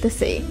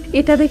কাঁদতেছে।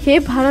 এটা দেখে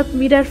ভারত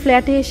মীরার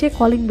ফ্ল্যাটে এসে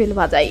কলিং বেল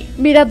বাজায়।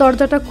 মীরা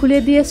দরজাটা খুলে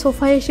দিয়ে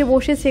সোফায় এসে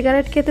বসে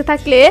সিগারেট খেতে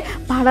থাকলে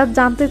ভারত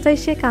জানতে চায়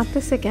সে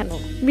কাঁদতেছে কেন।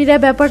 মীরা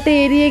ব্যাপারটা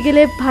এড়িয়ে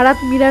গেলে ভারত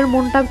মীরার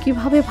মনটা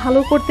কিভাবে ভালো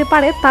করতে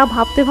পারে তা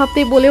ভাবতে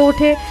ভাবতেই বলে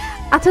ওঠে,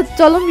 আচ্ছা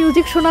চলো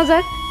মিউজিক শোনা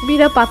যাক।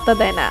 মীরা পাত্তা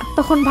দেয় না।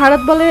 তখন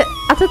ভারত বলে,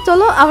 আচ্ছা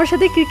চলো আমার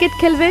সাথে ক্রিকেট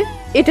খেলবে।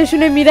 এটা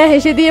শুনে মীরা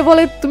হেসে দিয়ে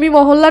বলে, তুমি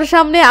মহল্লার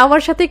সামনে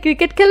আমার সাথে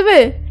ক্রিকেট খেলবে?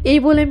 এই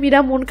বলে মীরা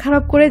মন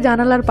খারাপ করে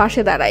জানালার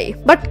পাশে দাঁড়ায়।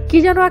 বাট কি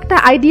যেন একটা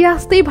আইডিয়া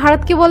আসতেই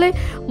ভারতকে বলে,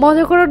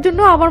 মজা করার জন্য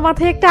আমার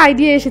মাথায় একটা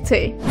আইডিয়া এসেছে।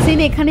 সিন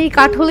এখানেই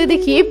কাট হলে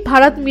দেখি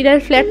ভারত মীরার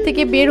ফ্ল্যাট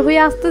থেকে বের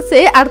হয়ে আসতেছে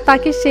আর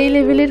তাকে সেই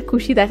লেভেলের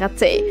খুশি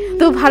দেখাচ্ছে।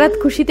 তো ভারত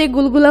খুশিতে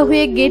গুলগুলা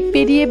হয়ে গেট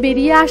পেরিয়ে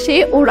বেরিয়ে আসে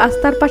ও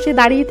রাস্তার পাশে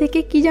দাঁড়িয়ে থেকে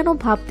কি যেন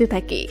ভাবতে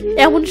থাকে।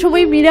 এমন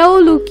সময় মীরাও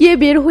লুকিয়ে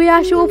বের হয়ে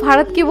আসে ও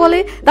ভারতকে বলে,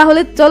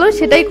 তাহলে চলো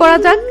সেটাই করা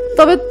যাক।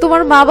 তবে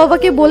তোমার মা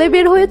বাবাকে বলে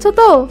বের হয়েছো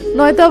তো,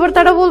 নয়তো আবার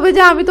তারা বলবে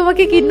যে আমি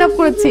তোমাকে কিডন্যাপ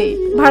করেছি।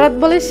 ভারত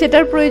বলে,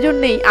 সেটার প্রয়োজন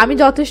নেই, আমি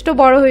যথেষ্ট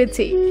বড়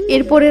হয়েছি।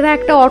 এরপর এরা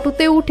একটা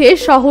অটোতে উঠে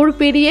শহর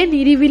পেরিয়ে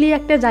নিরিবিলি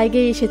একটা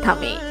জায়গায় এসে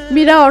থামে।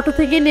 মীরা অটো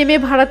থেকে নেমে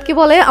ভারতকে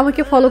বলে,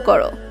 আমাকে ফলো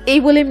করো। এই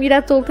বলে মীরা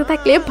চলতে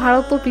থাকলে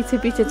ভারত তো পিছে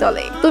পিছে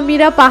চলে। তো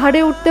মীরা পাহাড়ে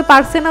উঠতে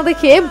পারছে না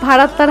দেখে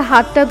ভারত তার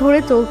হাতটা ধরে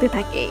চলতে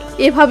থাকে।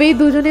 এভাবেই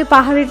দুজনে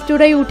পাহাড়ের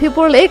চূড়ায় উঠে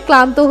পড়লে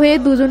ক্লান্ত হয়ে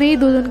দুজনেই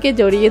দুজনকে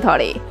জড়িয়ে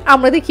ধরে।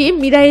 আমরা দেখি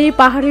মীরা এই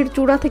পাহাড়ের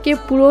চূড়া থেকে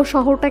পুরো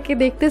শহরটাকে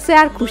দেখতেছে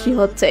আর খুশি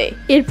হচ্ছে।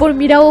 এরপর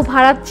মীরা ও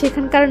ভারত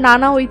সেখানকার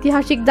নানা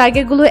ঐতিহাসিক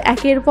জায়গাগুলো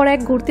একের পর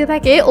এক ঘুরতে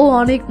থাকে ও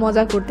অনেক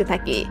মজা করতে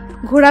থাকে।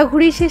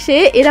 ঘোরাঘুরি শেষে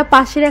এরা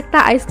পাশের একটা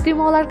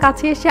আইসক্রিমওয়ালার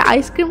কাছে এসে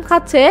আইসক্রিম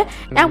খাচ্ছে।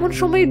 এমন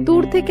সময়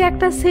দূর থেকে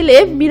একটা ছেলে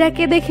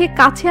মীরাকে দেখে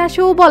কাছে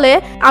আসে ও বলে,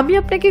 আমি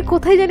আপনাকে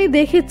কোথায় জানি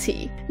দেখেছি।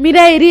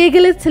 মীরা এড়িয়ে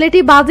গেলে ছেলেটি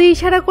বাজে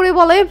ইশারা করে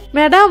বলে,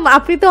 ম্যাডাম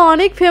আপনি তো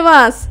অনেক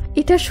ফেমাস।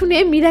 এটা শুনে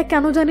মীরা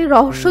কেন জানি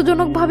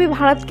রহস্যজনক ভাবে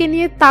ভারতকে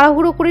নিয়ে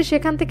তাড়াহুড়ো করে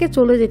সেখান থেকে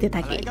চলে যেতে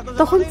থাকে।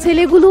 তখন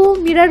ছেলেগুলো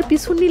মীরার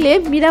পিছু নিলে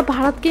মীরা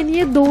ভারতকে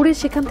নিয়ে দৌড়ে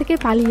সেখান থেকে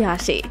পালিয়ে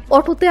আসে।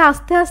 অটোতে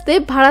আস্তে আস্তে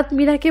ভারত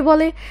মীরাকে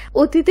বলে,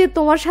 অতীতে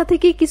তোমার সাথে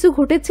কি কিছু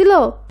ঘটেছিল?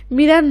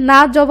 মীরা না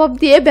জবাব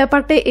দিয়ে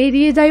ব্যাপারটা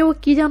এড়িয়ে যায় ও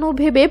কি যেন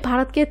ভেবে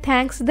ভারতকে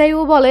থ্যাঙ্কস দেয়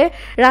ও বলে,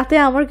 রাতে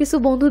আমার কিছু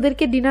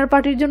বন্ধুদেরকে ডিনার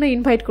পার্টির জন্য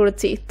ইনভাইট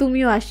করেছি,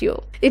 তুমিও আসিও।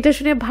 এটা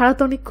শুনে ভারত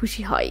অনেক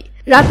খুশি হয়।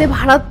 রাতে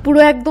ভারত পুরো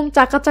একদম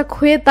চাকাচাক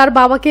হয়ে তার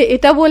বাবাকে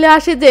এটা বলে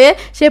আসে যে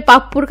সে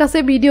পাপ্পুর কাছে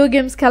ভিডিও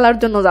গেমস খেলার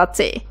জন্য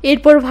যাচ্ছে।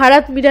 এরপর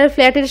ভারত মীরার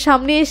ফ্ল্যাটের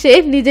সামনে এসে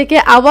নিজেকে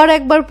আবার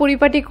একবার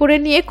পরিপাটি করে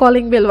নিয়ে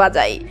কলিং বেল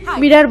বাজায়।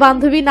 মীরার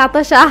বান্ধবী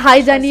নাতাশা হাই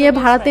জানিয়ে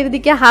ভারতের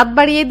দিকে হাত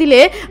বাড়িয়ে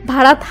দিলে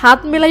ভারত হাত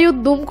মেলাইও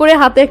দুম করে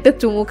হাতে একটা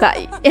চুমু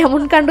খায়।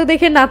 এমন কাণ্ড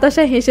দেখে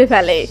নাতাশা হেসে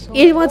ফেলে।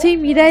 এর মাঝেই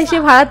মীরা এসে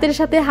ভারতের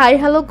সাথে হাই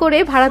হ্যালো করে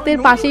ভারতের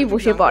পাশেই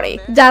বসে পড়ে,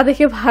 যা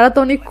দেখে ভারত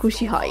অনেক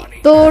খুশি হয়।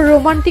 তো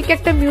রোমান্টিক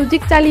একটা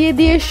মিউজিক চালিয়ে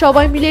দিয়ে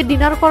সবাই মিলে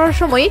ডিনার করার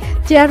সময়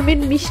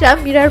চেয়ারম্যান মিশ্রা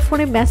মীরার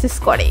ফোনে মেসেজ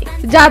করে,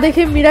 যা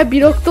দেখে মীরা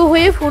বিরক্ত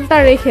হয়ে ফোনটা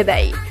রেখে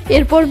দেয়।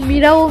 এরপর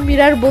মীরা ও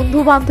মীরার বন্ধু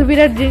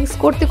বান্ধবীরা ড্রিঙ্কস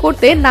করতে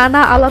করতে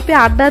নানা আলাপে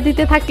আড্ডা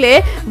দিতে থাকলে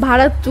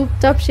ভারত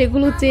চুপচাপ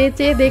সেগুলো চেয়ে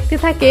চেয়ে দেখতে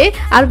থাকে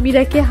আর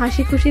মীরাকে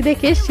হাসি খুশি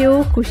দেখে সেও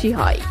খুশি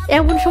হয়।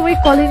 এমন সময়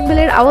কলিং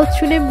বেলের আওয়াজ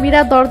শুনে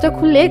মীরা দরজা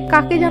খুললে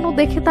কাকে যেন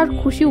দেখে তার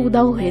খুশি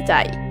উধাও হয়ে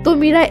যায়। তো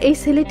মীরা এই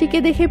ছেলেটিকে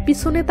দেখে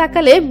পিছনে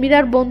তাকালে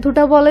মীরার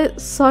বন্ধুটা বলে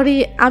সরি,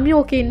 আমি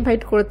ওকে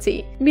ইনভাইট করেছি।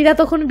 মীরা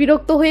তখন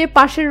বিরক্ত হয়ে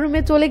পাশের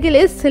রুমে চলে গেলে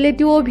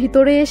ছেলেটিও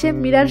ভিতরে এসে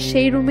মীরার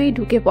সেই রুমেই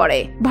ঢুকে পড়ে।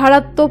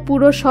 ভারাত তো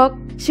পুরো শক,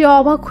 সে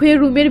অবাক হয়ে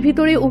রুমের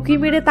ভিতরে উকি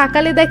মেরে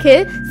তাকালে দেখে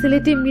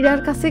ছেলেটি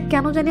মীরার কাছে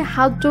কেন জানি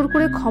হাত জোর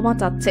করে ক্ষমা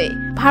চাচ্ছে।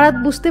 ভারাত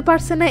বুঝতে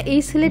পারছে না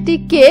এই ছেলেটি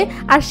কে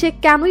আর সে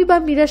কেনই বা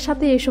মীরার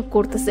সাথে এসব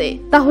করতেছে।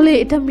 তাহলে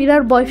এটা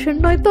মীরার বয়ফ্রেন্ড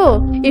নয় তো?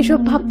 এসব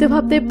ভাবতে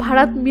ভাবতে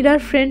ভারাত মীরার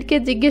ফ্রেন্ডকে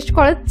জিজ্ঞেস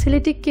করে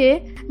ছেলেটি কে।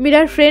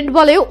 মীরার ফ্রেন্ড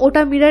বলে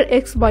ওটা মীরার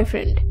এক্স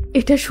বয়ফ্রেন্ড।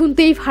 এটা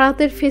শুনতেই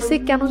ভারাতের ফেসে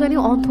কেন জানি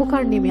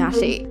অন্ধকার নেমে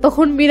আসে।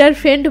 তখন মীরার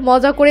ফ্রেন্ড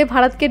মজা করে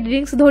ভারাতকে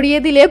ড্রিঙ্কস ধরিয়ে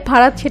দিলে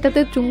ভারাত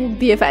সেটাতে চুমুক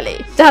দিয়ে ফেলে,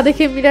 যা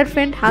দেখে মীরার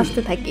ফ্রেন্ড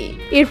হাসতে থাকে।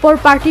 এরপর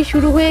পার্টি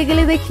শুরু হয়ে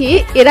গেলে দেখি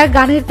এরা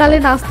গানের তালে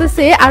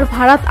নাচতেছে আর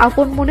ভারাত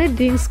আপন মনে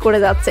ড্রিঙ্কস করে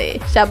যাচ্ছে।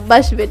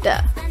 সাব্বাস বেটা।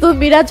 তো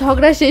মীরা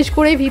ঝগড়া শেষ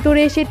করে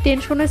ভিতরে এসে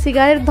টেনশনে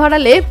সিগারেট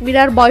ধরালে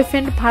মীরার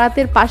বয়ফ্রেন্ড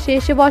ভারাতের পাশে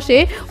এসে বসে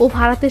ও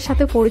ভারাতের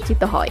সাথে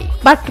পরিচিত হয়।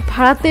 বাট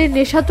ভারাতের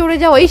নেশা চড়ে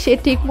যাওয়াই সে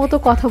ঠিক মতো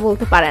কথা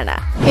বলতে পারে না।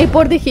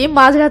 এরপর দেখি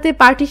মাঝরাতে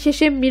পার্টি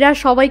শেষে মীরা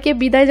সবাইকে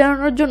বিদায়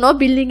জানানোর জন্য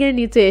বিল্ডিং এর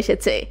নিচে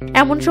এসেছে।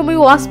 এমন সময়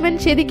ওয়াচম্যান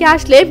সেদিকে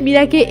আসলে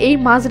মীরাকে এই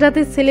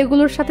মাঝরাতে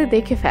ছেলেগুলোর সাথে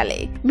দেখে ফেলে।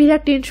 মীরা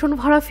টেনশন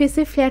ভরা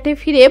ফেসে ফ্ল্যাটে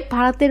ফিরে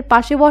ভারাতের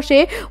পাশে বসে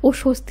ও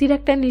স্বস্তির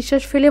একটা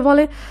নিঃশ্বাস ফেলে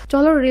বলে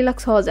চলো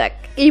রিল্যাক্স হওয়া যাক।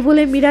 এই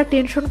বলে মীরা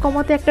টেনশন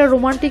কমাতে একটা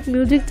রোমান্টিক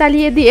মিউজিক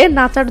চালিয়ে দিয়ে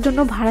নাচার জন্য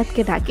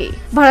ভারাতকে ডাকে।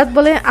 ভারাত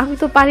বলে আমি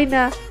তো পারি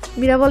না।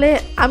 মীরা বলে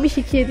আমি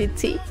শিখিয়ে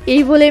দিচ্ছি।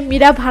 এই বলে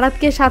মীরা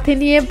ভারাতকে সাথে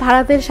নিয়ে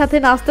ভারাতের সাথে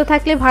নাচতে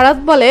থাকলে ভারাত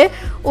বলে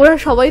ওরা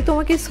সবাই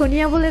তোমাকে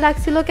সোনিয়া বলে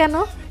ডাকছিল কেন?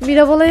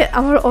 মীরা বলে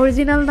আমার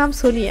অরিজিনাল নাম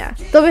সোনিয়া,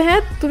 তবে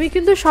হ্যাঁ তুমি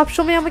কিন্তু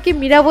সবসময় আমাকে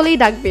মীরা বলেই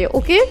ডাকবে,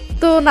 ওকে?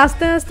 তো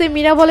নাচতে নাচতে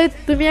মীরা বলে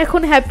তুমি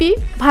এখন হ্যাপি?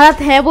 ভারাত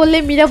হ্যাঁ বললে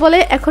মীরা বলে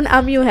এখন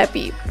আমিও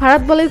হ্যাপি।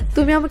 ভারাত বলে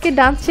তুমি আমাকে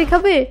ডান্স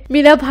শেখাবে?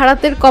 মীরা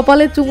ভারাতের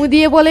কপালে চুমু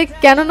দিয়ে বলে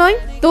কেন নয়।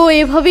 তো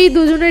এভাবেই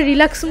দুজনের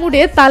রিল্যাক্স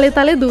মুডে তালে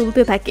তালে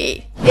দুলতে থাকে।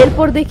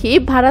 এরপর দেখি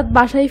ভারাত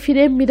বাসায়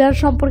ফিরে মীরার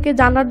সম্পর্কে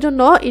জানার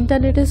জন্য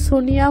ইন্টারনেটে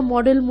সোনিয়া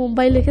মডেল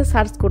মুম্বাই লিখে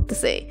সার্চ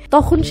করতেছে।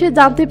 তখন সে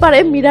জানতে পারে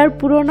মীরার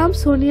পুরো নাম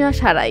সোনিয়া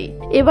সারাই।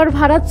 এবার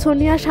ভারাত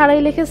সোনিয়া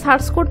সারাই লিখে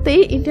সার্চ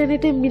করতেই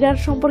ইন্টারনেটে মীরার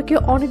সম্পর্কে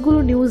অনেকগুলো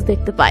নিউজ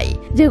দেখতে পায়,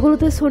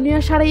 যেগুলোতে সোনিয়া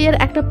সারাইয়ের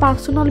একটা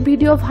পার্সোনাল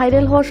ভিডিও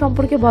ভাইরাল হওয়ার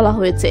সম্পর্কে বলা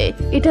হয়েছে।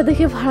 এটা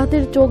দেখে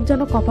ভারাতের চোখ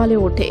যেন কপালে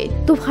ওঠে।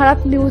 তো ভারাত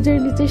নিউজের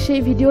নিচে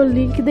সেই ভিডিওর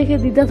লিংক দেখে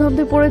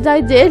দ্বিধাদ্বন্দ্বে পড়ে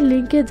যায় যে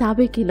লিংকে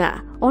যাবে কিনা।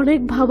 অনেক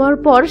ভাবার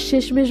পর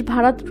শেষমেশ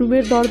ভারাত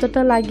রুমের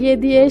দরজাটা লাগিয়ে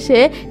দিয়ে এসে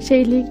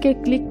সেই লিংকে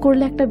ক্লিক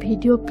করলে একটা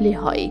ভিডিও প্লে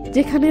হয়,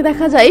 যেখানে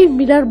দেখা যায়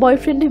মীরার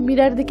বয়ফ্রেন্ড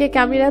মীরার দিকে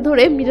ক্যামেরা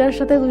ধরে মীরার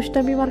সাথে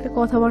দুষ্টামি মার্কা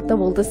কথাবার্তা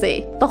বলতেছে।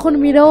 তখন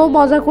মীরাও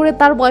মজা করে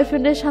তার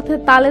বয়ফ্রেন্ডের সাথে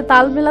তালে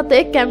তাল মেলাতে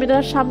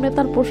ক্যামেরার সামনে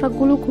তার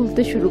পোশাকগুলো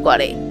খুলতে শুরু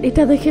করে।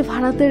 এটা দেখে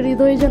ভারাতের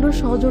হৃদয়ে যেন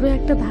সজোরে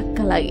একটা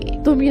ধাক্কা লাগে।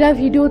 তো মীরা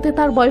ভিডিওতে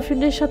তার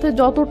বয়ফ্রেন্ডের সাথে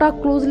যতটা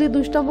ক্লোজলি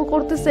দুষ্টামো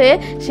করতেছে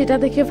সেটা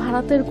দেখে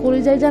ভারাতের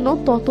কলিজায় যেন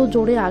তত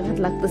জোরে আঘাত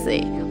লাগতেছে।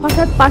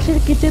 হঠাৎ পাশের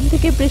কিচেন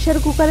থেকে প্রেসার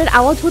কুকারের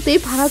আওয়াজ হতেই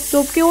ভারাত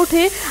চমকে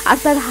ওঠে আর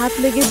তার হাত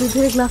লেগে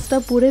দুধের গ্লাসটা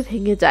পুড়ে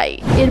ভেঙে যায়।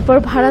 এরপর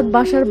ভারাত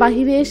বাসার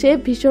বাহিরে এসে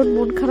ভীষণ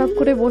মন খারাপ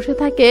করে বসে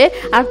থাকে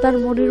আর তার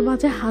মনের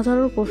মাঝে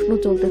হাজারো প্রশ্ন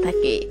চলতে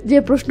থাকে। যে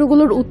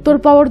প্রশ্নগুলোর উত্তর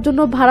পাওয়ার জন্য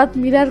ভারাত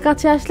মীরার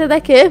কাছে আসলে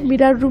দেখে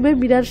মীরার রুমে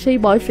মীরার সেই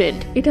বয়ফ্রেন্ড।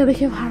 এটা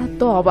দেখে ভারাত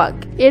তো অবাক।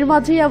 এর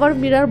মাঝেই আবার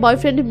মীরার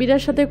বয়ফ্রেন্ড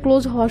মীরার সাথে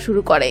ক্লোজ হওয়া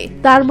শুরু করে।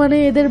 তার মানে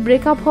এদের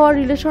ব্রেকআপ হওয়ার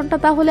রিলেশনটা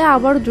তাহলে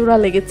আবার জোড়া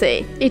লেগেছে।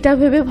 এটা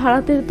ভেবে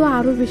ভারাতের তো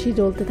আরো বেশি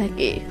জ্বলতে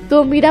থাকে। তো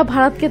মীরা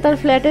ভারাতকে তার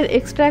ফ্ল্যাটের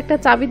এক্সট্রা একটা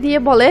চাবি দিয়ে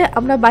বলে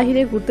আমরা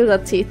বাহিরে ঘুরতে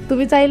যাচ্ছি,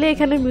 তুমি চাইলে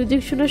এখানে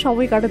মিউজিক শুনে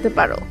সময় কাটাতে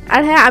পারো,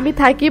 আর হ্যাঁ আমি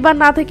থাকি বা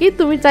না থাকি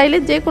তুমি চাইলে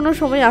যে কোনো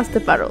সময় আসতে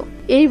পারো।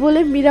 এই বলে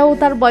মীরা ও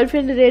তার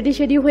বয়ফ্রেন্ড রেডি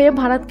সেডি হয়ে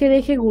ভারাতকে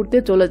রেখে ঘুরতে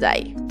চলে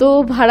যায়। তো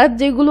ভারাত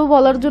যেগুলো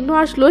বলার জন্য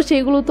আসলো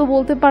সেগুলো তো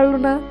বলতে পারলো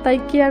না, তাই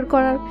কি আর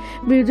করার,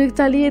 মিউজিক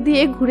চালিয়ে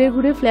দিয়ে ঘুরে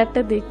ঘুরে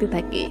ফ্ল্যাটটা দেখতে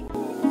থাকে।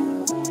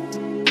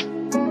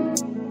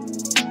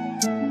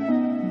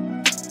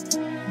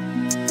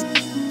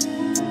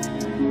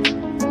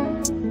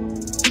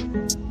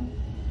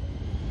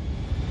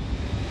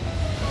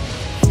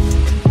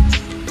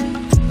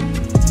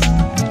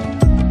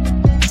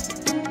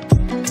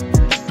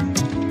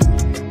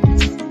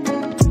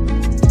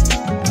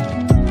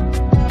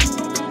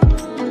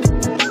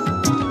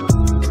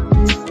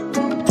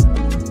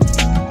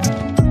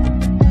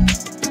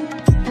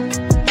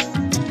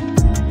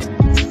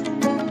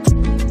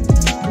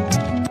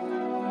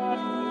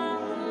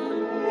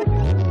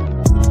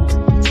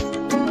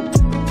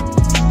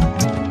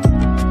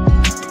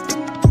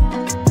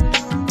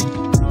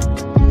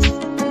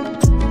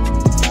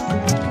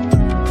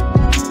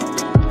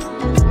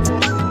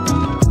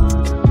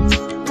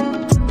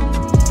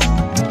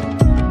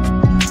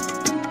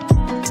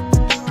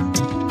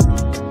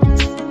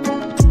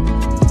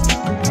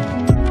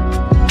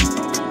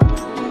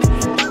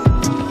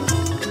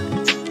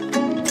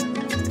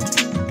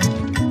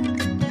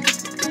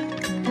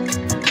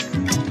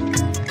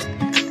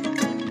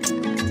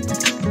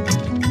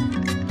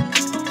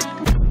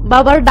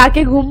 বাবার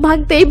ডাকে ঘুম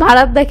ভাঙতেই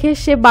ভারাত দেখে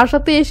সে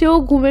বাসাতে এসেও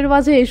ঘুমের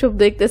মাঝে এসব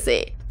দেখতেছে।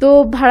 তো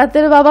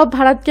ভারাতের বাবা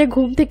ভারাতকে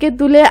ঘুম থেকে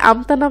তুলে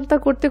আমতা নামতা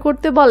করতে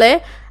করতে বলে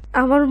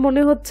আমার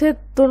মনে হচ্ছে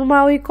তোর মা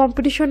ওই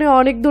কম্পিটিশনে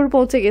অনেক দূর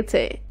পৌঁছে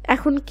গেছে,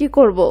 এখন কি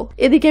করব।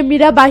 এদিকে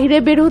মীরা বাহিরে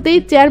বের হতেই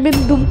চেয়ারম্যান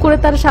দুম করে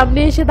তার সামনে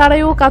এসে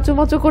দাঁড়ায় ও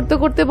কাচুমাচু করতে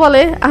করতে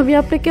বলে, আমি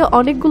আপনাকে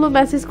অনেকগুলো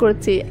মেসেজ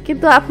করেছি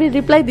কিন্তু আপনি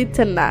রিপ্লাই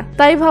দিচ্ছেন না,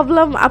 তাই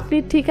ভাবলাম আপনি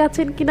ঠিক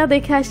আছেন কিনা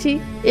দেখে আসি।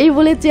 এই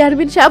বলে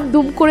চেয়ারম্যান সাহেব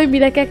দুম করে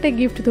মীরাকে একটা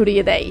গিফট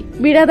ধরিয়ে দেয়।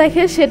 মীরা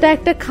দেখে সেটা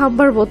একটা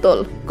খাম্বার বোতল।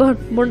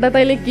 মনটা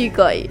তাইলে কি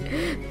কয়।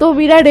 তো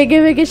মীরা রেগে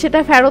বেগে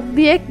সেটা ফেরত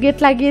দিয়ে গেট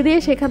লাগিয়ে দিয়ে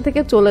সেখান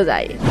থেকে চলে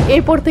যায়।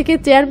 এরপর থেকে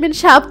চেয়ারম্যান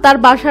সাহেব তার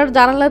বাসার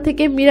জানালা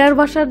থেকে মীরার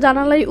বাসার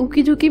জানালায়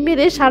উকি ঝুঁকি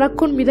মেরে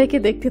সারাক্ষণ মীরাকে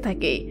দেখতে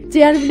থাকে।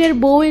 চেয়ারম্যানের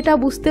বউ এটা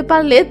বুঝতে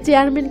পারলে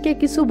চেয়ারম্যানকে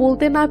কিছু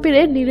বলতে না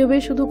পেরে নীরবে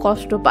শুধু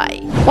কষ্ট পায়।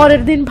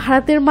 পরের দিন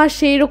ভারতের মা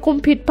সেই রকম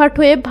ফিটফাট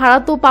হয়ে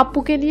ভারত ও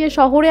পাপ্পুকে নিয়ে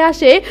শহরে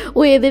আসে ও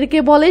এদেরকে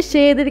বলে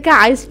সে এদেরকে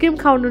আইসক্রিম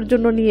খাওয়ানোর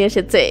জন্য নিয়ে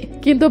এসেছে।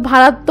 কিন্তু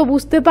ভারত তো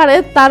বুঝতে পারে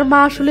তার মা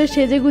আসলে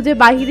সেজেগুজে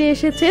বাহিরে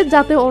এসেছে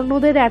যাতে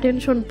অন্যদের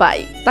অ্যাটেনশন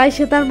পায়। তাই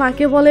সে তার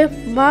মাকে বলে,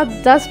 মা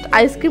জাস্ট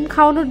আইসক্রিম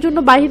খাওয়ানোর জন্য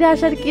বাহিরে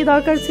আসার কি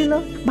দরকার ছিল।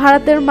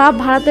 ভারতের মা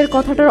ভারতের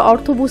কথাটার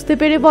অর্থ বুঝতে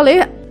পেরে বলে,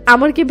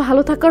 আমার কি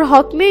ভালো থাকার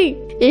হক নেই?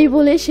 এই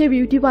বলে সে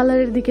বিউটি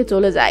পার্লারের দিকে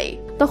চলে যায়।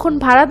 তখন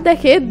ভারত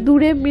দেখে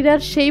দূরে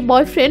মীরার সেই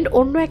বয়ফ্রেন্ড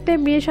অন্য একটা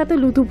মেয়ের সাথে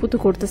লুতুপুতু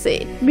করতেছে।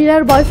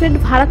 মীরার বয়ফ্রেন্ড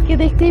ভারতকে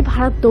দেখতেই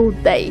ভারত দৌড়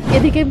দেয়।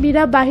 এদিকে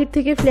মীরা বাহির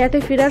থেকে ফ্ল্যাটে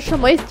ফেরার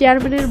সময়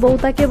চেয়ারম্যানের বউ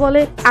তাকে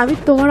বলে, আমি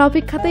তোমার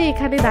অপেক্ষাতেই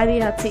এখানে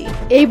দাঁড়িয়ে আছি।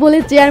 এই বলে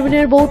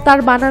চেয়ারম্যানের বউ তার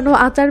বানানো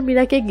আচার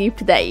মীরাকে গিফট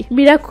দেয়।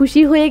 মীরা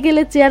খুশি হয়ে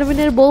গেলে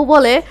চেয়ারম্যানের বউ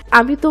বলে,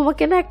 আমি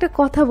তোমাকে না একটা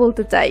কথা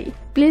বলতে চাই,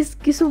 প্লিজ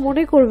কিছু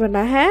মনে করবে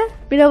না। হ্যাঁ?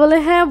 মীরা বলে,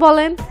 হ্যাঁ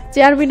বলেন।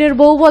 চেয়ারম্যানের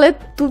বউ বলে,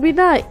 তুমি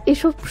না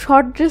এসব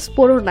শর্ট ড্রেস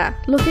পরো না,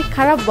 লোকে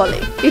খারাপ বলে।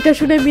 এটা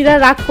শুনে মীরা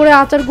রাগ করে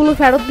আচারগুলো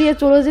ফেরত দিয়ে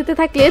চলে যেতে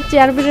থাকলে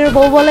চেয়ারম্যানের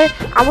বউ বলে,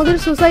 আমাদের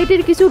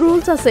সোসাইটির কিছু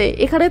রুলস আছে,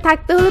 এখানে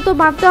থাকতে হলে তো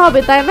মানতে হবে,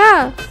 তাই না?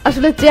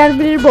 আসলে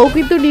চেয়ারম্যানের বউ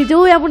কিন্তু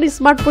নিজেও এমন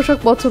স্মার্ট পোশাক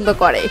পছন্দ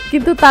করে,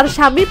 কিন্তু তার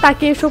স্বামী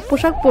তাকে এসব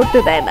পোশাক পরতে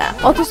দেয় না।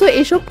 অথচ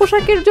এসব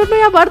পোশাকের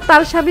জন্যই আবার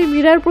তার স্বামী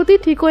মীরার প্রতি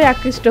ঠিকই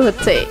আকৃষ্ট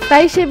হচ্ছে।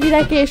 তাই সে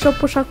মীরাকে এসব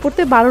পোশাক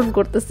পরতে বারণ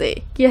করতেছে।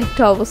 কি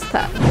একটা অবস্থা।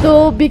 তো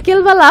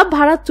বিকেলবেলা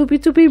ভারত চুপি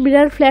চুপি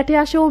মীরার ফ্ল্যাটে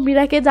আসে ও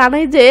মীরাকে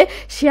জানায় যে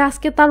সে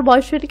আজকে তার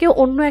বয়ফ্রেন্ডকে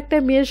অন্য একটা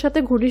মেয়ের সাথে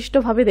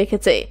ঘনিষ্ঠভাবে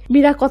দেখেছে।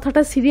 মীরা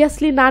কথাটা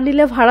সিরিয়াসলি না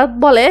নিলে ভারত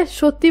বলে,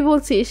 সত্যি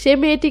বলছি, সে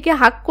মেয়েটিকে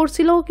হাক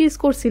করছিল ও কিস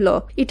করছিল।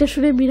 এটা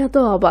শুনে মীরা তো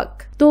অবাক।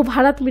 তো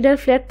ভারত মীরার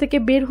ফ্ল্যাট থেকে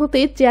বের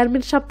হতেই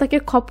চেয়ারম্যান সাহেব তাকে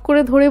খপ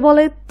করে ধরে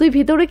বলে, তুই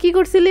ভিতরে কি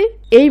করছিলি?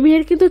 এই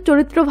মেয়ের কিন্তু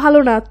চরিত্র ভালো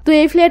না, তুই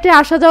এই ফ্ল্যাটে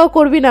আসা যাওয়া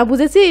করবি না,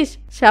 বুঝেছিস?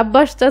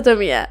 সাব্বাস চাচা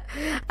মিয়া,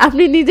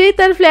 আপনি নিজেই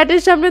তার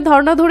ফ্ল্যাটের সামনে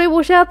ধর্ণা ধরে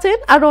বসে আছেন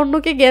আর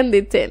অন্যকে জ্ঞান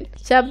দিচ্ছেন।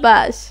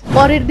 সাব্বাস।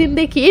 পরের দিন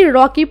দেখি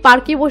রকি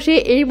পার্কে বসে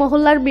এই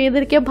মহল্লার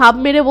মেয়েদেরকে ভাব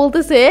মেরে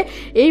বলতেছে,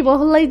 এই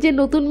মহল্লায় যে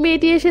নতুন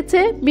মেয়েটি এসেছে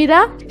মীরা,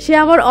 সে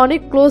আমার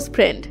অনেক ক্লোজ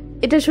ফ্রেন্ড।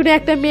 এটা শুনে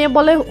একটা মেয়ে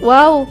বলে,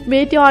 ওয়াও,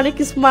 মেয়েটি অনেক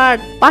স্মার্ট।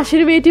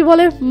 পাশের মেয়েটি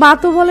বলে, মা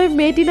তো বলে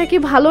মেয়েটি নাকি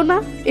ভালো না।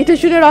 এটা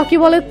শুনে রকি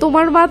বলে,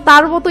 তোমার মা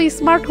তার মতো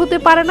স্মার্ট হতে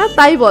পারে না,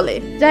 তাই বলে।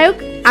 যাই হোক,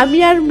 আমি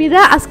আর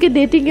মীরা আজকে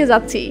ডেটিং এ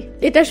যাচ্ছি।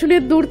 এটা শুনে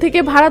দূর থেকে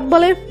ভারত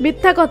বলে,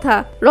 মিথ্যা কথা।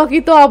 রকি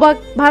তো অবাক।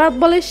 ভারত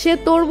বলে, সে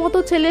তোর মতো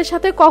ছেলের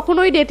সাথে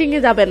কখনোই ডেটিং এ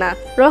যাবে না।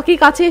 রকি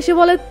কাছে এসে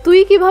বলে, তুই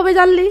কিভাবে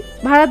জানলি?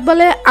 ভারত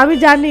বলে, আমি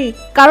জানি,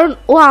 কারণ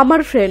ও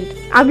আমার ফ্রেন্ড,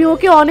 আমি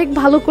ওকে অনেক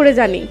ভালো করে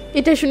জানি।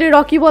 এটা শুনে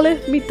রকি বলে,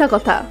 মিথ্যা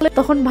কথা।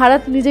 তখন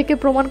ভারত নিজেকে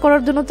প্রমাণ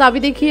করার জন্য চাবি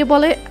দেখিয়ে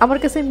বলে, আমার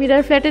কাছে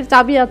মীরার ফ্ল্যাটের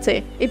চাবি আছে।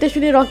 এটা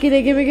শুনে রকি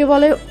রেগে মেগে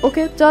বলে,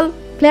 ওকে চল,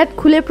 ফ্ল্যাট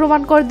খুলে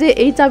প্রমাণ কর যে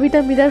এই চাবিটা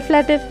মীরার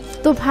ফ্ল্যাটের।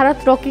 তো ভারত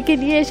রকিকে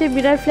নিয়ে এসে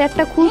মীরার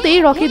ফ্ল্যাটটা খুলতেই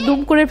রকি দুম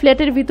করে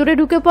ফ্ল্যাটের ভিতরে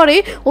ঢুকে পড়ে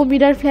ও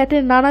মীরার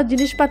ফ্ল্যাটের নানা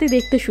জিনিসপাতি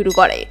দেখতে শুরু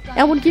করে।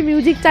 এমনকি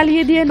মিউজিক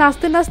চালিয়ে দিয়ে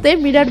নাচতে নাচতে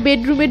মীরার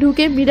বেডরুমে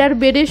ঢুকে মীরার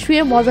বেডে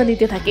শুয়ে মজা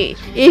নিতে থাকে।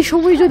 এই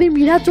সময় যদি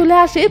মীরা চলে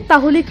আসে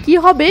তাহলে কি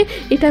হবে,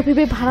 এটা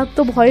ভেবে ভারত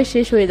তো ভয়ে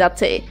শেষ হয়ে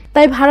যাচ্ছে।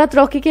 তাই ভারত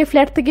রকিকে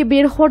ফ্ল্যাট থেকে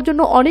বের হওয়ার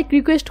জন্য অনেক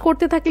রিকোয়েস্ট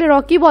করতে থাকলে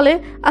রকি বলে,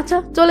 আচ্ছা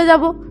চলে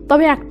যাব,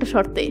 তবে একটা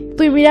শর্তে,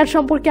 তুই মীরার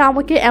সম্পর্কে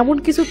আমাকে এমন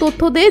কিছু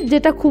তথ্য দে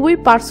যেটা খুবই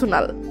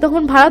পার্সোনাল।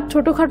 তখন ভারত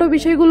ছোটখাটো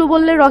বিষয়গুলো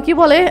বললে রকি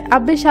বলে,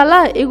 আব্বে শালা,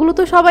 এগুলো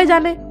তো সবাই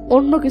জানে,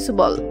 অন্য কিছু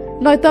বল,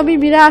 নয়তো আমি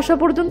মীরা আসা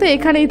পর্যন্ত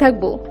এখানেই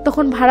থাকবো।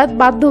 তখন ভারত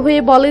বাধ্য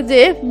হয়ে বলে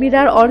যে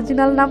মীরার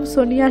অরিজিনাল নাম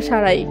সোনিয়া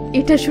সারাই।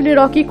 এটা শুনে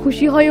রকি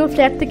খুশি হয়ে ও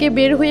ফ্ল্যাট থেকে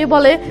বের হয়ে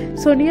বলে,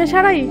 সোনিয়া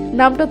সারাই,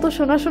 নামটা তো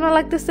শোনা শোনা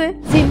লাগতেছে।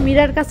 সিন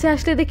মীরার কাছে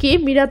আসলে দেখি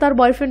মীরা তার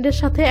বয়ফ্রেন্ডের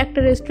সাথে একটা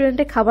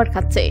রেস্টুরেন্টে খাবার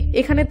খাচ্ছে।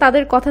 এখানে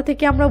তাদের কথা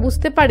থেকে আমরা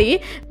বুঝতে পারি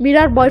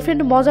মীরার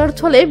বয়ফ্রেন্ড মজার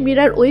ছলে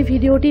মীরার ওই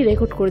ভিডিওটি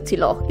রেকর্ড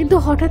করেছিল। কিন্তু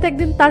হঠাৎ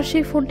একদিন তার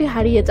সেই ফোনটি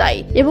হারিয়ে যায়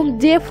এবং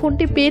যে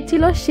ফোনটি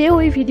পেয়েছিল সে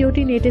ওই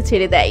ভিডিওটি নেটে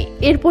ছেড়ে দেয়।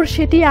 এরপর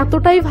সেটি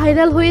এতটাই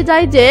ভাইরাল হয়ে যায়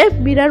যে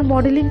মীরার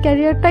মডেলিং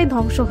ক্যারিয়ারটাই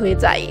ধ্বংস হয়ে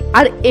যায়।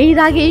 আর এই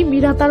রাগেই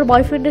মীরা তার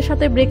বয়ফ্রেন্ডের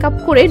সাথে ব্রেকআপ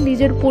করে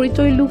নিজের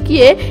পরিচয়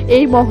লুকিয়ে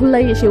এই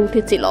মহল্লায় এসে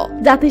উঠেছিল,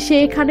 যাতে সে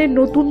এখানে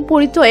নতুন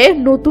পরিচয়ে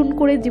নতুন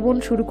করে জীবন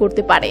শুরু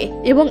করতে পারে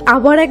এবং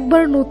আবার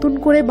একবার নতুন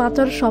করে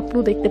বাঁচার স্বপ্ন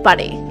দেখতে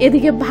পারে।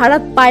 এদিকে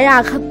ভারত পায়ে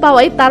আঘাত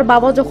পাওয়ায় তার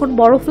বাবা যখন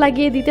বরফ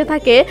লাগিয়ে দিতে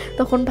থাকে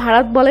তখন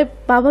ভারত বলে,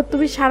 বাবা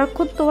তুমি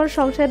সারাক্ষণ তোমার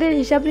সংসারের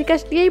হিসাব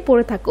নিকাশ নিয়েই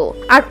পড়ে থাকো।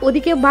 আর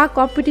ওদিকে মা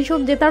কম্পিটিশন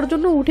জেতার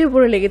জন্য উঠে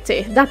পড়ে লেগেছে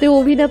যাতে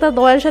অভিনেতা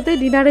দয়ার সাথে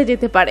ডিনারে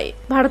যেতে পারে।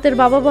 ভারতের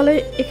বাবা বলে,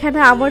 এখানে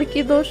আমার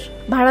কি দোষ?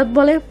 ভারত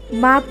বলে,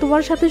 মা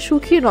তোমার সাথে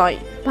সুখী নয়,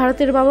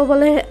 ভারতের বাবা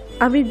বলে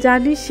আমি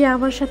জানি সে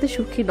আমার সাথে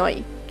সুখী নয়,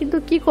 কিন্তু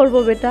কি করব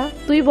বেটা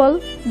তুই বল।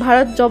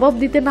 ভারত জবাব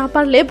দিতে না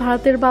পারলে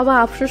ভারতের বাবা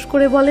আফসোস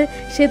করে বলে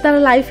সে তার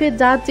লাইফে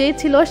যা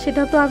চেয়েছিল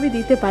সেটা তো আমি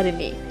দিতে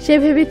পারিনি। সে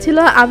ভেবেছিল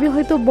আমি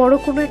হয়তো বড়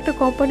কোনো একটা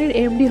কোম্পানির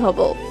এমডি হব।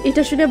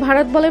 এটা শুনে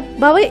ভারত বলে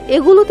বাবা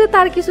এগুলোতে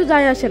তার কিছু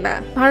যায় আসে না।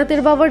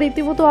 ভারতের বাবা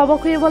রীতিমতো অবাক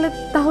হয়ে বলে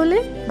তাহলে?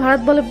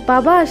 ভারত বলে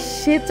বাবা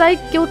সে চাই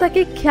কেউ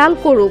তাকে খেয়াল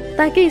করুক,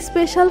 তাকে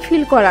স্পেশাল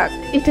ফিল করাক।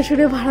 এটা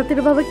শুনে ভারতের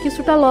বাবা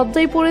কিছুটা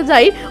লজ্জায় পড়ে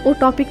যায় ও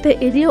টপিকটা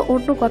এড়িয়ে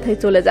অন্য কথায়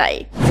চলে যায়।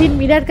 সিন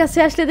মীরার কাছে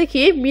আসলে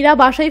দেখি মীরা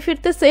বাসায়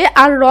ফিরতেছে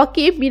আর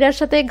রকি মীরার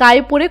সাথে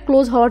গায়ে পড়ে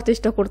ক্লোজ হওয়ার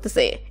চেষ্টা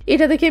করতেছে।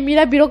 এটা দেখে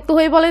মীরা বিরক্ত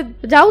হয়ে বলে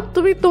যাও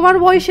তুমি তোমার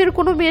বয়সের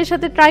কোনো মেয়ের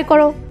সাথে ট্রাই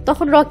করো।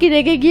 তখন রকি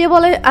রেগে গিয়ে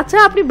বলে আচ্ছা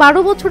আপনি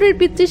 12 বছরের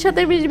পিচ্চির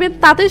সাথে মিশবেন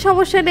তাতে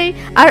সমস্যা নেই,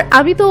 আর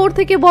আমি তো ওর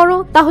থেকে বড়,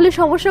 তাহলে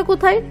সমস্যা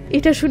কোথায়?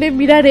 এটা শুনে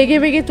মীরা রেগে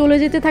মেগে চলে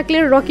যেতে থাকলে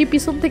রকি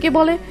পিছন থেকে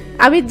বলে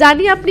আমি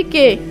জানি আপনি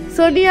কে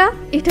সোনিয়া।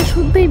 এটা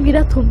শুনতেই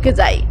মীরা থমকে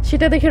যায়।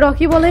 সেটা দেখে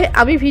রকি বলে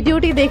আমি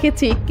ভিডিওটি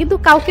দেখেছি কিন্তু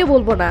কাউকে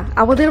বলবো না,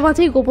 আমাদের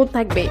মাঝেই গোপন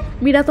থাকবে।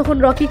 মীরা তখন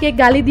রকিকে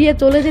গালি দিয়ে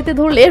চলে যেতে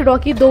ধরলে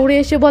রকি দৌড়ে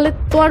এসে বলে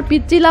তোমার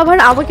পিচ্চি লাভার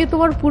আমাকে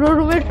তোমার পুরো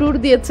রুমের ট্যুর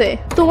দিয়েছে,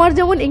 তোমার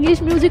যেমন ইংলিশ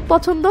মিউজিক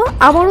পছন্দ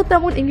আমারও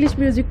তেমন ইংলিশ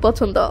মিউজিক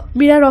পছন্দ।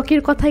 মীরা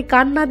রকির কথায়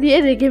কান না দিয়ে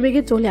রেগে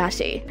মেগে চলে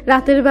আসে।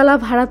 রাতের বেলা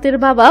ভারতের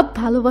বাবা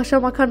ভালোবাসা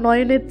মাখা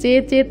নয়নে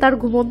চেয়ে চেয়ে তার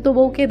ঘুমন্ত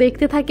বউকে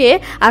দেখতে থাকে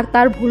আর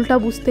তার ভুলটা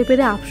বুঝতে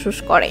পেরে আফসোস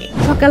করে।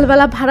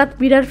 সকালবেলা ভারত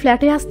মীরার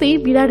ফ্ল্যাটে আসতেই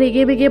মীরা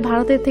রেগে মেগে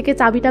ভারতের থেকে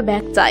চাবিটা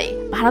ব্যাগ চায়।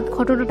 ভারত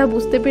ঘটনাটা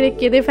বুঝতে পেরে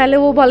কেঁদে ফেলে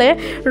ও বলে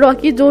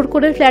রকি জোর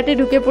করে ফ্ল্যাটে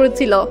ঢুকে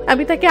পড়েছিল,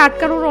 আমি তাকে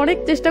আটকানোর অনেক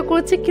চেষ্টা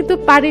করেছি কিন্তু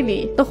পারিনি।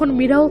 তখন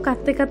মীরাও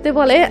কাঁদতে কাঁদতে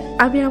বলে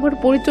আমি আমার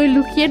পরিচয়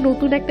লুকিয়ে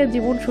নতুন একটা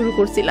জীবন শুরু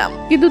করছিলাম,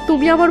 কিন্তু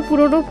তুমি আমার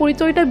পুরনো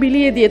পরিচয়টা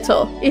বিলিয়ে দিয়েছো।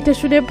 এটা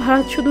শুনে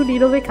ভারত শুধু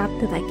নীরবে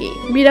কাঁদতে থাকে।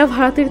 মীরা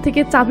ভারতের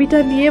থেকে চাবিটা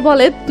নিয়ে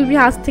বলে তুমি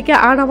আজ থেকে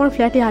আর আমার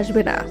ফ্ল্যাটে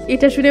আসবে না।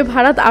 এটা শুনে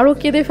ভারত আরো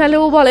কেঁদে ফেলে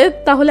ও বলে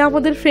তাহলে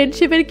আমাদের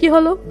ফ্রেন্ডশিপের কি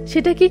হলো?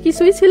 সেটা কি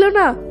কিছুই ছিল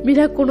না?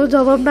 মীরা কোনো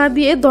জবাব না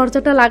দিয়ে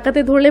দরজাটা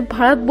লাগাতে ধরলে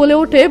ভারত বলে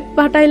ওঠে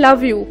বাট আই লাভ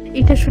ইউ।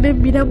 এটা শুনে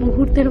মীরা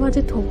মুহূর্তের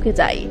মাঝে থমকে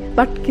যায়,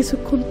 বাট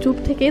কিছুক্ষণ চুপ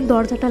থেকে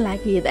দরজাটা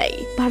লাগিয়ে দেয়।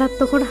 ভারত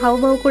তখন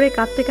হাউমাউ করে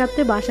কাঁদতে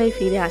কাঁদতে বাসায়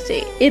ফিরে আসে।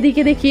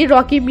 এদিকে দেখি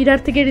রকি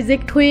মীরার থেকে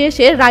রিজেক্ট হয়ে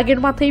এসে রাগের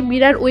মাথায়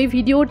মীরার ওই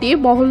ভিডিওটি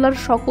মহল্লার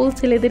সকল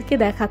ছেলেদেরকে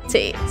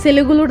দেখাচ্ছে।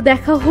 ছেলেগুলোর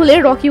দেখা হলে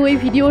রকি ওই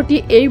ভিডিওটি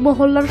এই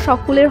মহল্লার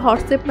সকলের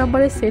হোয়াটসঅ্যাপ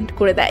নাম্বারে সেন্ড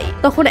করে দেয়।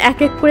 তখন এক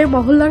এক করে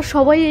মহল্লার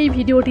সবাই এই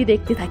ভিডিওটি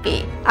দেখতে থাকে।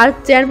 আর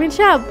চেয়ারম্যান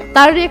সাহেব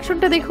তার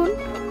রিঅ্যাকশনটা দেখুন।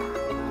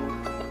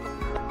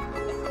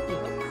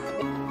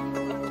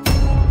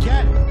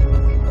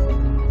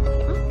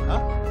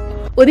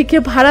 ওদিকে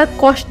ভারত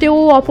কষ্টে ও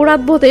অপরাধ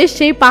বোধে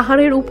সেই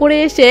পাহাড়ের উপরে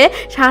এসে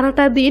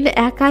সারাটা দিন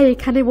একা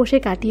এখানে বসে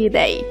কাটিয়ে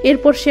দেয়।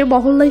 এরপর সে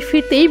মহল্লায়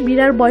ফিরতেই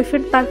মীরার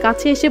বয়ফ্রেন্ড তার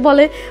কাছে এসে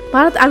বলে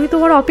ভারত আমি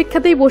তোমার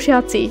অপেক্ষাতেই বসে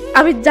আছি,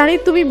 আমি জানি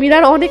তুমি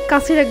মীরার অনেক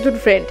কাছের একজন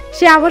ফ্রেন্ড,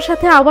 সে আমার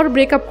সাথে আবার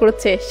ব্রেকআপ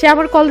করেছে, সে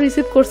আমার কল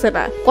রিসিভ করছে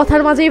না।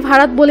 কথার মাঝেই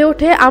ভারত বলে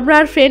ওঠে আমরা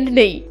আর ফ্রেন্ড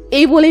নেই।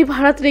 এই বলেই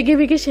ভারত রেগে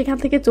মেগে সেখান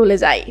থেকে চলে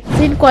যায়।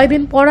 দিন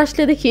কয়েকদিন পর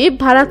আসলে দেখি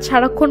ভারত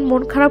সারাক্ষণ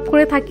মন খারাপ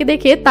করে থাকে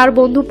দেখে তার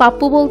বন্ধু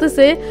পাপ্পু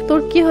বলতেছে তোর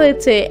কি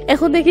হয়েছে,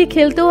 এখন দেখি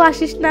খেলতেও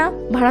আসিস না।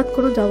 ভারত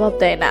কোনো জবাব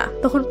দেয় না।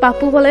 তখন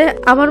পাপ্পু বলে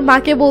আমার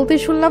মাকে বলতে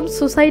শুনলাম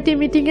সোসাইটি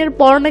মিটিং এর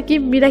পর নাকি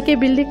মীরাকে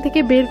বিল্ডিং থেকে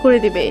বের করে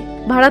দিবে।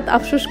 ভারত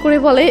আফসোস করে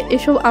বলে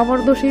এসব আমার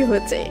দোষেই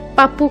হয়েছে।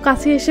 পাপ্পু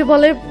কাছে এসে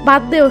বলে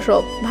বাদ দে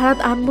ওসব। ভারত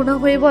আনমনা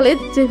হয়ে বলে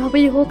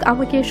যেভাবেই হোক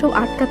আমাকে এসব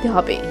আটকাতে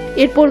হবে।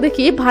 এরপর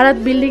দেখি ভারত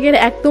বিল্ডিং এর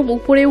একদম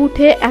উপরে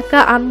উঠে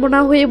একা আনমনা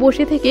হয়ে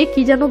বসে থেকে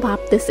কি যেন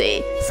ভাবতেছে।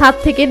 ছাদ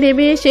থেকে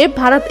নেমে এসে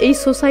ভারত এই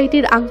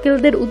সোসাইটির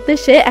আঙ্কেলদের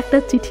উদ্দেশ্যে একটা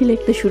চিঠি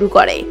লিখতে শুরু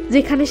করে,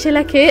 যেখানে সে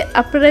লেখে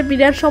আপনারা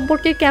মীরার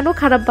সম্পর্কে কেন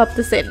খারাপ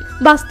ভাবতেছেন,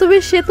 বাস্তবে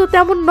সে তো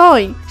তেমন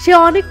নয়, সে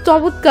অনেক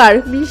চমৎকার,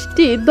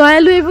 মিষ্টি,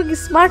 দয়ালু এবং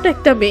স্মার্ট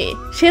একটা মেয়ে।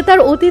 সে তার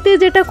অতীতে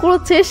যেটা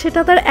করেছে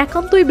সেটা তার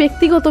একান্তই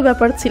ব্যক্তিগত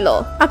ব্যাপার ছিল।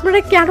 আপনারা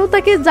কেন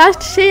তাকে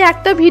জাস্ট সেই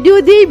একটা ভিডিও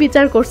দিয়েই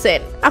বিচার করছেন?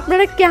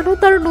 আপনারা কেন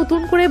তার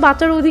নতুন করে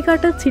বাঁচার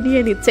অধিকারটা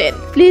ছিনিয়ে নিচ্ছেন?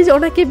 প্লিজ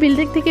ওনাকে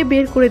বিল্ডিং থেকে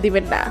বের করে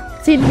দিবেন না।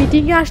 সিন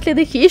মিটিং এ আসলে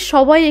দেখি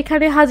সবাই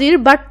এখানে হাজির,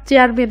 বাট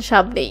চেয়ারম্যান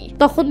সামনেই।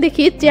 তখন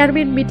দেখি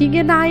চেয়ারম্যান মিটিং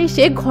এ না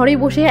এসে ঘরে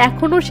বসে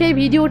এখনো সেই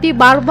ভিডিওটি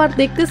বারবার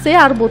দেখতেছে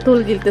আর বোতল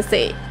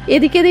গিলতেছে।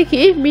 এদিকে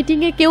দেখি মিটিং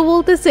এ কেউ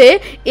বলতেছে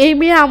এই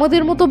মেয়ে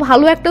আমাদের মতো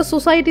ভালো একটা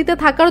সোসাইটিতে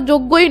থাকার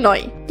যোগ্যই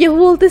নয়। কেউ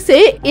বলতেছে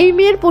এই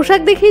মেয়ের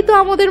পোশাক দেখেই তো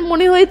আমাদের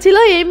মনে হয়েছিল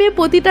এই মেয়ে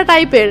প্রতিটা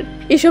টাইপের।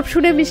 এসব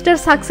শুনে মিস্টার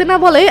সাক্সেনা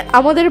বলে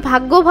আমাদের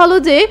ভাগ্য ভালো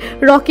যে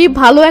রকি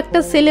ভালো একটা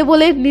ছেলে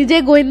বলে নিজে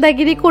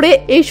গোয়েন্দাগিরি করে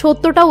এই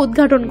সত্যটা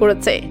উদ্ঘাটন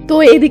করেছে। তো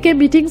এদিকে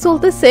মিটিং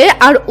চলতেছে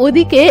আর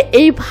ওদিকে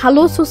এই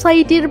ভালো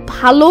সোসাইটির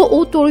ভালো ও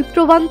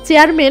চরিত্রবান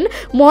চেয়ারম্যান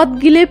মদ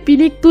গিলে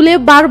পিনিক তুলে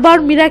বারবার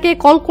মীরাকে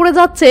কল করে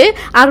যাচ্ছে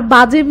আর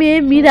বাজে মেয়ে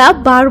মীরা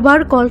বারবার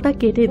কলটা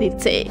কেটে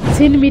দিচ্ছে।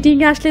 সিন মিটিং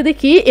এ আসলে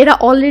দেখি এরা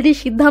অলরেডি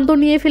সিদ্ধান্ত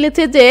নিয়ে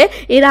ফেলেছে যে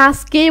এরা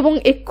আজকে এবং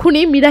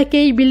এক্ষুনি মীরাকে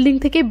এই বিল্ডিং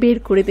থেকে বের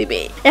করে দেবে।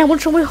 এমন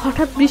সময়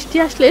হঠাৎ বৃষ্টি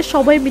আসলে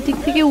সবাই মিটিং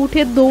থেকে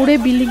উঠে দৌড়ে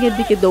বিল্ডিং এর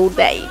দিকে দৌড়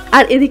দেয়।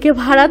 আর এদিকে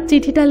ভারত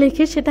চিঠিটা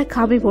লিখে সেটা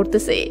খামে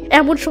পড়তেছে।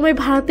 এমন সময়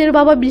ভারতের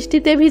বাবা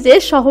বৃষ্টিতে ভিজে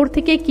শহর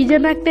থেকে কি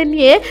যেন একটা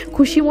নিয়ে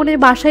খুশি মনে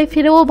বাসায়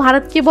ফিরেও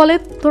ভারতকে বলে,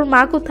 তোর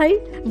মা কোথায়?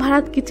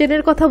 ভারত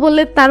কিচেনের কথা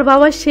বললে তার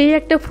বাবা সেই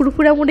একটা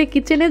ফুরফুরা মুডে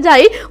কিচেনে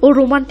যায় ও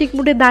রোমান্টিক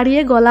মুডে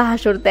দাঁড়িয়ে গলা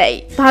হাসর দেয়।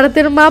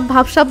 ভারতের মা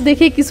ভাবসাব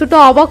দেখে কিছুটা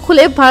অবাক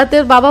হলে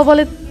ভারতের বাবা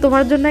বলে,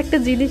 তোমার জন্য একটা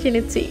জিনিস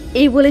এনেছি।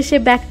 এই বলে সে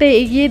ব্যাগটা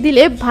এগিয়ে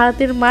দিলে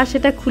ভারতের মা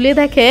সেটা খুলে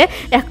দেখে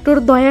অ্যাক্টর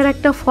দয়ার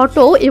একটা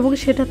ফটো এবং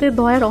সেটাতে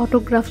দয়ার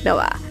অটোগ্রাফ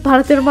নেওয়া।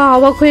 ভারতের মা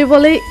অবাক হয়ে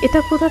বলে, এটা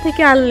কোথা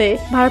থেকে আনলে?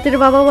 ভারতের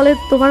বাবা বলে,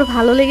 তোমার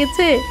ভালো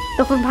লেগেছে?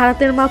 তখন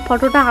ভারতের মা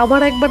ফটোটা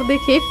আবার একবার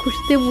দেখে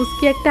খুশিতে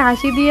মুচকি একটা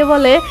হাসি দিয়ে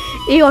বলে,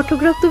 এই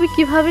অটোগ্রাফ তুমি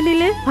কিভাবে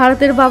নিলে?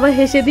 ভারতের বাবা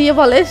হেসে দিয়ে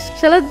বলে,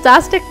 শালা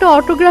জাস্ট একটা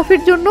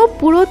অটোগ্রাফের জন্য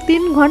পুরো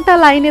 3 ঘন্টা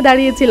লাইনে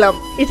দাঁড়িয়েছিলাম।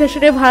 এটা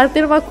শুনে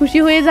ভারতের মা খুশি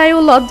হয়ে যায় ও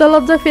লজ্জা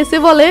লজ্জা ফেসে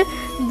বলে,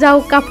 যাও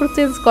কাপড়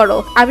চেঞ্জ করো,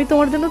 আমি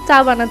তোমার জন্য চা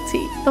বানাচ্ছি।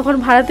 তখন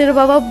ভারতের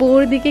বাবা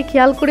বউর দিকে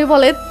খেয়াল করে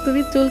বলে,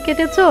 তুমি চুল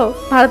কেটেছো?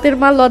 ভারতের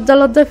মা লজ্জা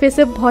লজ্জা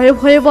ফেসে ভয়ে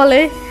ভয়ে বলে,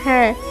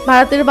 হ্যাঁ।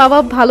 ভারতের বাবা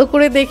ভালো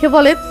করে দেখে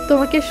বলে,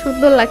 তোমাকে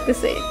সুন্দর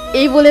লাগতেছে।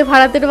 এই বলে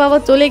ভারতের বাবা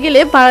চলে গেলে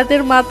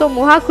ভারতের মা তো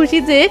মহা খুশি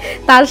যে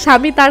তার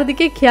স্বামী তার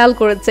দিকে খেয়াল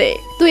করেছে।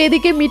 তো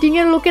এদিকে মিটিং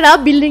এর লোকেরা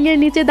বিল্ডিং এর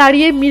নিচে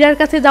দাঁড়িয়ে মীরার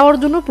কাছে যাওয়ার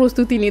জন্য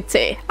প্রস্তুতি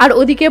নিচ্ছে। আর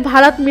ওদিকে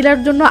ভারত মীরার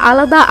জন্য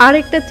আলাদা আর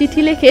একটা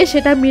চিঠি লিখে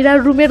সেটা মীরার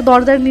রুমের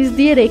দরজার নিচ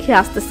দিয়ে রেখে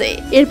আসতেছে।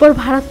 এরপর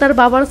ভারত তার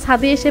বাবার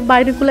ছাদে এসে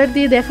বাইনোকুলার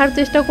দিয়ে দেখার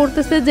চেষ্টা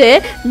করতেছে যে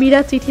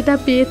মীরা চিঠিটা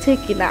পেয়েছে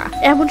কিনা।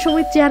 এমন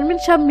সময় চেয়ারম্যান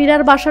সাহেব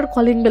মীরার বাসার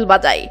কলিং বেল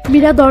বাজায়।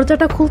 মীরা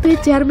দরজাটা খুলতেই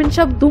চেয়ারম্যান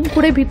সাহেব দুম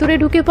করে ভিতরে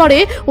ঢুকে পড়ে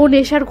ও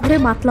নেশার ঘরে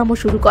মাতলামো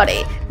শুরু করে।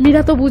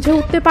 মীরা তো বুঝে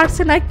উঠতে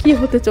পারছে না কি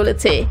হতে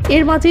চলেছে।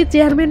 এর মাঝে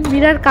চেয়ারম্যান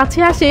মীরার কাছে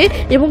আসে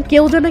এবং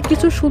কেউ যেন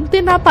কিছু শুনতে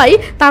না পাই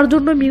তার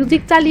জন্য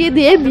মিউজিক চালিয়ে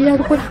দিয়ে মীরার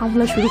উপর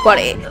হামলা শুরু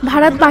করে।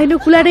 ভারত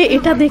বাইনোকুলারে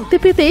এটা দেখতে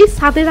পেতেই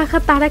ছাদে রাখা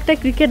তার একটা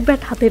ক্রিকেট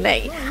ব্যাট হাতে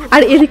নেয়।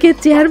 আর এদিকে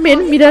চেয়ারম্যান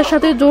মীরার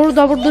সাথে জোর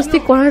জবরদস্তি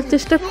করার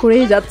চেষ্টা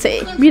করেই যাচ্ছে।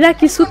 মীরা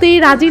কিছুতেই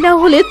রাজি না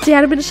হলে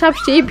চেয়ারম্যান সাহেব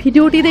সেই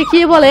ভিডিওটি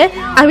দেখিয়ে বলে,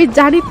 আমি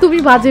জানি তুমি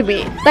বাজে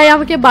মেয়ে, তাই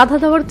আমাকে বাধা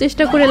দেওয়ার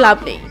চেষ্টা করে লাভ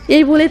নেই।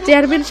 এই বলে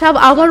চেয়ারম্যান সাহেব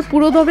আবার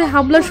পুরো দমে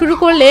হামলা শুরু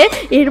করলে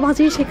এর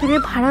মাঝেই সেখানে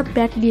ভারত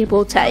ব্যাট নিয়ে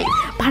পৌঁছায়।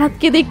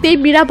 ভারতকে দেখতেই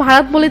মীরা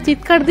ভারত বলে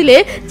চিৎকার দিলে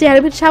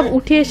চেয়ারম্যান সাহেব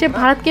উঠে এসে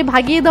ভারতকে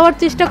ভাগিয়ে দেওয়ার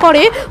চেষ্টা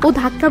করে ও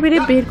ধাক্কা মেরে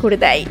বের করে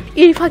দেয়।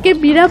 এই ফাঁকে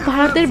মীরা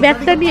ভারতের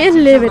ব্যাটটা নিয়ে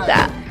লেবেটা।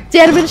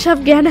 চেয়ারম্যান সাহেব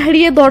জ্ঞান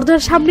হারিয়ে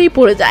দরজার সামনেই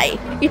পড়ে যায়।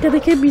 এটা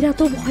দেখে মীরা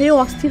তো ভয়ে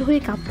অস্থির হয়ে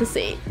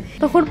কাঁপতেছে।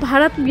 তখন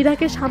ভারত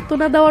মীরাকে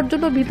সান্ত্বনা দেওয়ার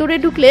জন্য ভিতরে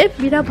ঢুকলে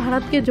মীরা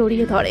ভারতকে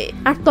জড়িয়ে ধরে।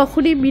 আর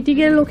তখনই মিটিং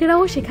এর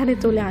লোকেরাও সেখানে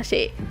চলে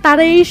আসে।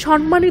 তারা এই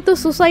সম্মানিত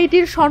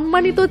সোসাইটির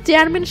সম্মানিত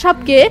চেয়ারম্যান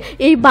সাহেবকে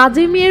এই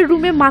বাজে মেয়ের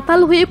রুমে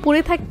মাতাল হয়ে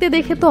পড়ে থাকতে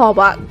দেখে তো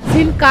অবাক।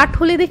 সিন কাট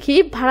হলে দেখি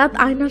ভারত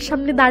আয়নার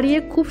সামনে দাঁড়িয়ে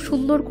খুব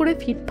সুন্দর করে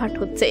ফিটফাট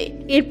হচ্ছে।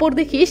 এরপর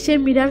দেখি সে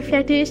মীরার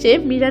ফ্ল্যাটে এসে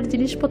মীরার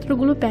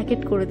জিনিসপত্রগুলো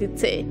প্যাকেট করে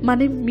দিচ্ছে,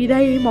 মানে মীরা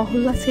এই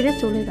মহল্লা ছেড়ে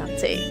চলে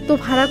যাচ্ছে। তো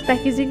ভারত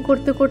প্যাকেজিং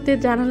করতে করতে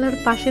জানালার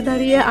পাশে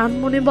দাঁড়িয়ে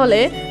আনমনে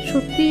বলে,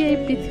 সত্যি এই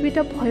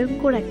পৃথিবীটা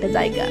ভয়ঙ্কর একটা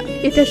জায়গা।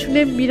 এটা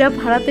শুনে মীরা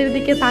ভারতের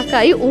দিকে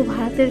তাকায় ও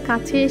ভারতের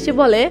কাছে এসে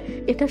বলে,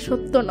 এটা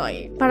সত্য নয়।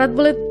 ভারত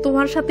বলে,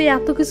 তোমার সাথে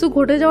এত কিছু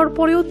ঘটে যাওয়ার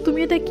পরেও তুমি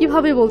এটা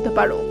কিভাবে বলতে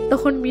পারো?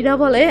 তখন মীরা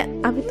বলে,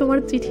 আমি তোমার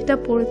চিঠিটা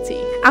পড়েছি।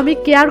 আমি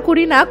কেয়ার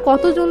করি না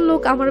কতজন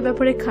লোক আমার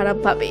ব্যাপারে খারাপ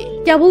ভাবে।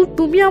 কেবল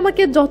তুমি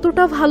আমাকে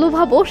যতটা ভালো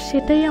ভাবো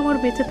সেটাই আমার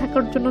বেঁচে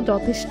থাকার জন্য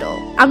যথেষ্ট।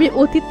 আমি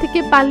অতীত থেকে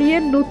পালিয়ে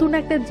নতুন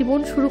একটা জীবন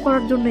শুরু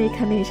করার জন্য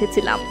এখানে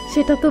এসেছিলাম,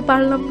 সেটা তো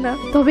পারলাম না,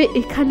 তবে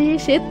এখানে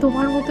এসে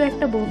তোমার মতো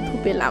একটা বন্ধু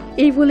পেলাম।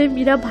 এই বলে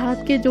মীরা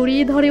ভারতকে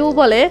জড়িয়ে ধরেও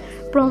বলে,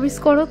 প্রমিস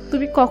করো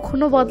তুমি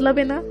কখনো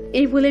বদলাবে না।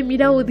 এই বলে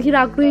মীরা অধীর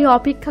আগ্রহে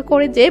অপেক্ষা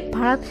করে যে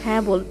ভারত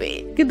হ্যাঁ বলবে,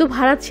 কিন্তু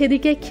ভারত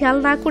সেদিকে খেয়াল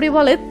না করে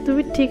বলে,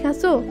 তুমি ঠিক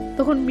আছো?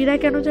 তখন মীরা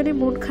কেন জানি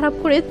মন খারাপ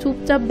করে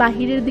চুপচাপ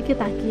বাহিরের দিকে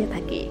তাকিয়ে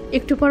থাকে।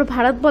 একটু পর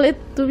ভারত বলে,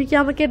 তুমি কি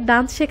আমাকে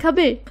ডান্স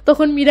শেখাবে?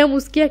 তখন মীরা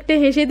মুস্কি একটা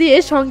হেসে দিয়ে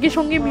সঙ্গে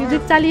সঙ্গে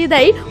মিউজিক চালিয়ে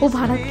দেয় ও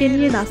ভারতকে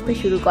নিয়ে নাচতে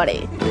শুরু করে।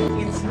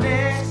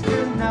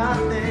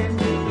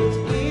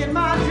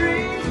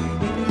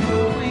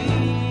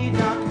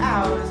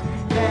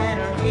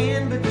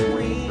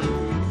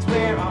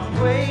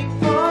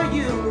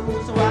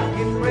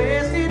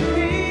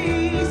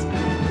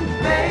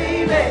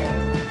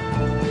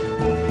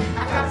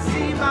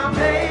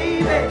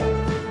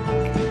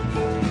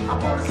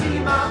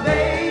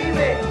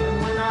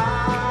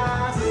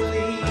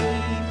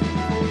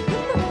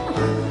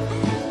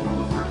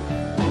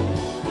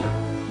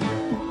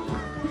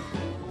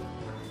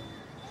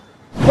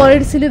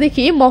 পরের সিনে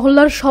দেখি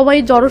মহল্লার সবাই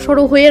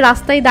জড়সড় হয়ে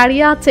রাস্তায়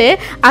দাঁড়িয়ে আছে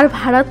আর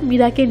ভারত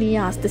মীরাকে নিয়ে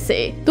আসতেছে।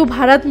 তো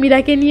ভারত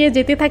মীরাকে নিয়ে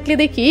যেতে থাকলে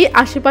দেখি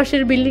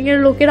আশেপাশের বিল্ডিং এর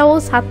লোকেরাও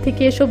ছাদ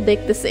থেকে এসব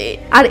দেখতেছে।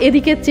 আর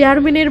এদিকে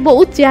চেয়ারম্যানের বউ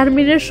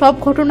চেয়ারম্যানের সব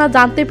ঘটনা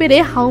জানতে পেরে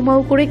হাউমাউ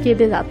করে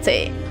কেঁদে যাচ্ছে।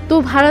 তো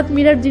ভারত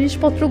মীরার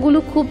জিনিসপত্রগুলো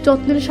খুব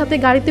যত্নের সাথে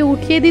গাড়িতে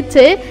উঠিয়ে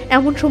দিচ্ছে।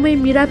 এমন সময়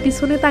মীরা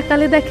পিছনে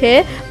তাকালে দেখে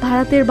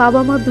ভারতের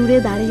বাবা মা দূরে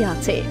দাঁড়িয়ে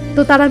আছে।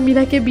 তো তারা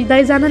মীরাকে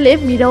বিদায় জানালে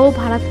মীরাও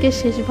ভারতকে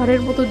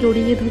শেষবারের মতো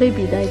জড়িয়ে ধরে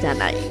বিদায়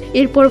জানায়।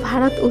 এরপর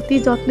ভারত অতি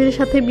যত্নের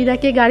সাথে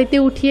মীরাকে গাড়িতে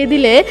উঠিয়ে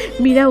দিলে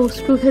মীরা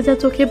অশ্রু ভেজা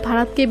চোখে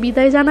ভারতকে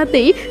বিদায়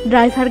জানাতেই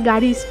ড্রাইভার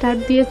গাড়ি স্টার্ট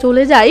দিয়ে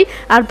চলে যায়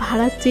আর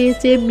ভারত চেয়ে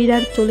চেয়ে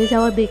মীরার চলে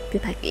যাওয়া দেখতে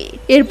থাকে।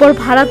 এরপর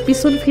ভারত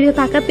পিছন ফিরে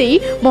তাকাতেই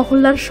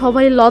মহল্লার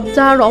সবাই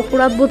লজ্জা আর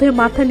অপরাধ বোধে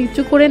মাথা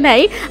নিচু করে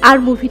নেয় আর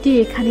মুভিটি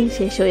এখানেই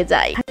শেষ হয়ে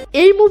যায়।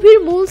 এই মুভির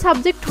মূল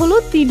সাবজেক্ট হলো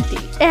তিনটি।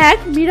 1,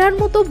 মীরার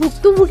মতো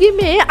ভুক্তভোগী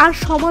মেয়ে আর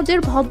সমাজের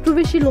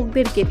ভদ্রবেশী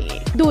লোকদেরকে নিয়ে।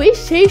 2,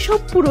 সেই সব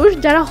পুরুষ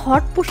যারা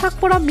হট পোশাক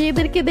পরা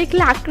মেয়েদেরকে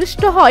দেখলে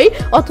আকৃষ্ট হয়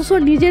অথচ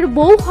নিজের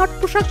বউ হট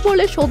পোশাক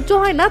পরলে সহ্য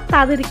হয় না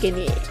তাদেরকে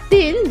নিয়ে।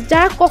 3,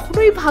 যারা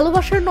কখনোই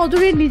ভালোবাসার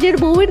নজরে নিজের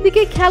বউয়ের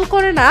দিকে খেয়াল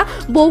করে না,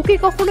 বউকে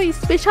কখনো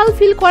স্পেশাল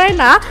ফিল করে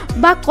না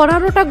বা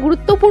করানোটা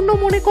গুরুত্বপূর্ণ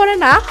মনে করে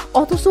না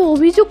অথচ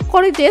অভিযোগ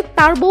করে যে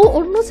তার বউ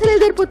অন্য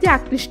ছেলেদের প্রতি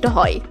আকৃষ্ট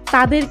হয়,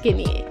 তাদেরকে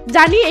নিয়ে।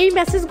 জানি এই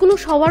মেসেজগুলো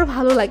সবার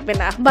ভালো লাগবে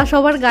না বা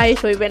সবার গায়ে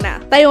সইবে না,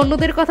 তাই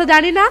অন্যদের কথা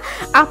জানি না।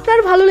 আপনার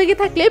ভালো লেগে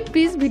থাকলে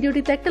প্লিজ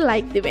ভিডিওটিতে একটা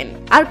লাইক দিবেন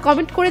আর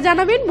কমেন্ট করে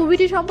জানাবেন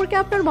মুভিটি সম্পর্কে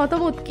আপনার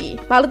মতামত কি।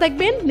 ভালো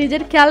থাকবেন,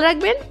 নিজের খেয়াল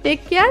রাখবেন, টেক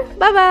কেয়ার,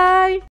 বাই বাই।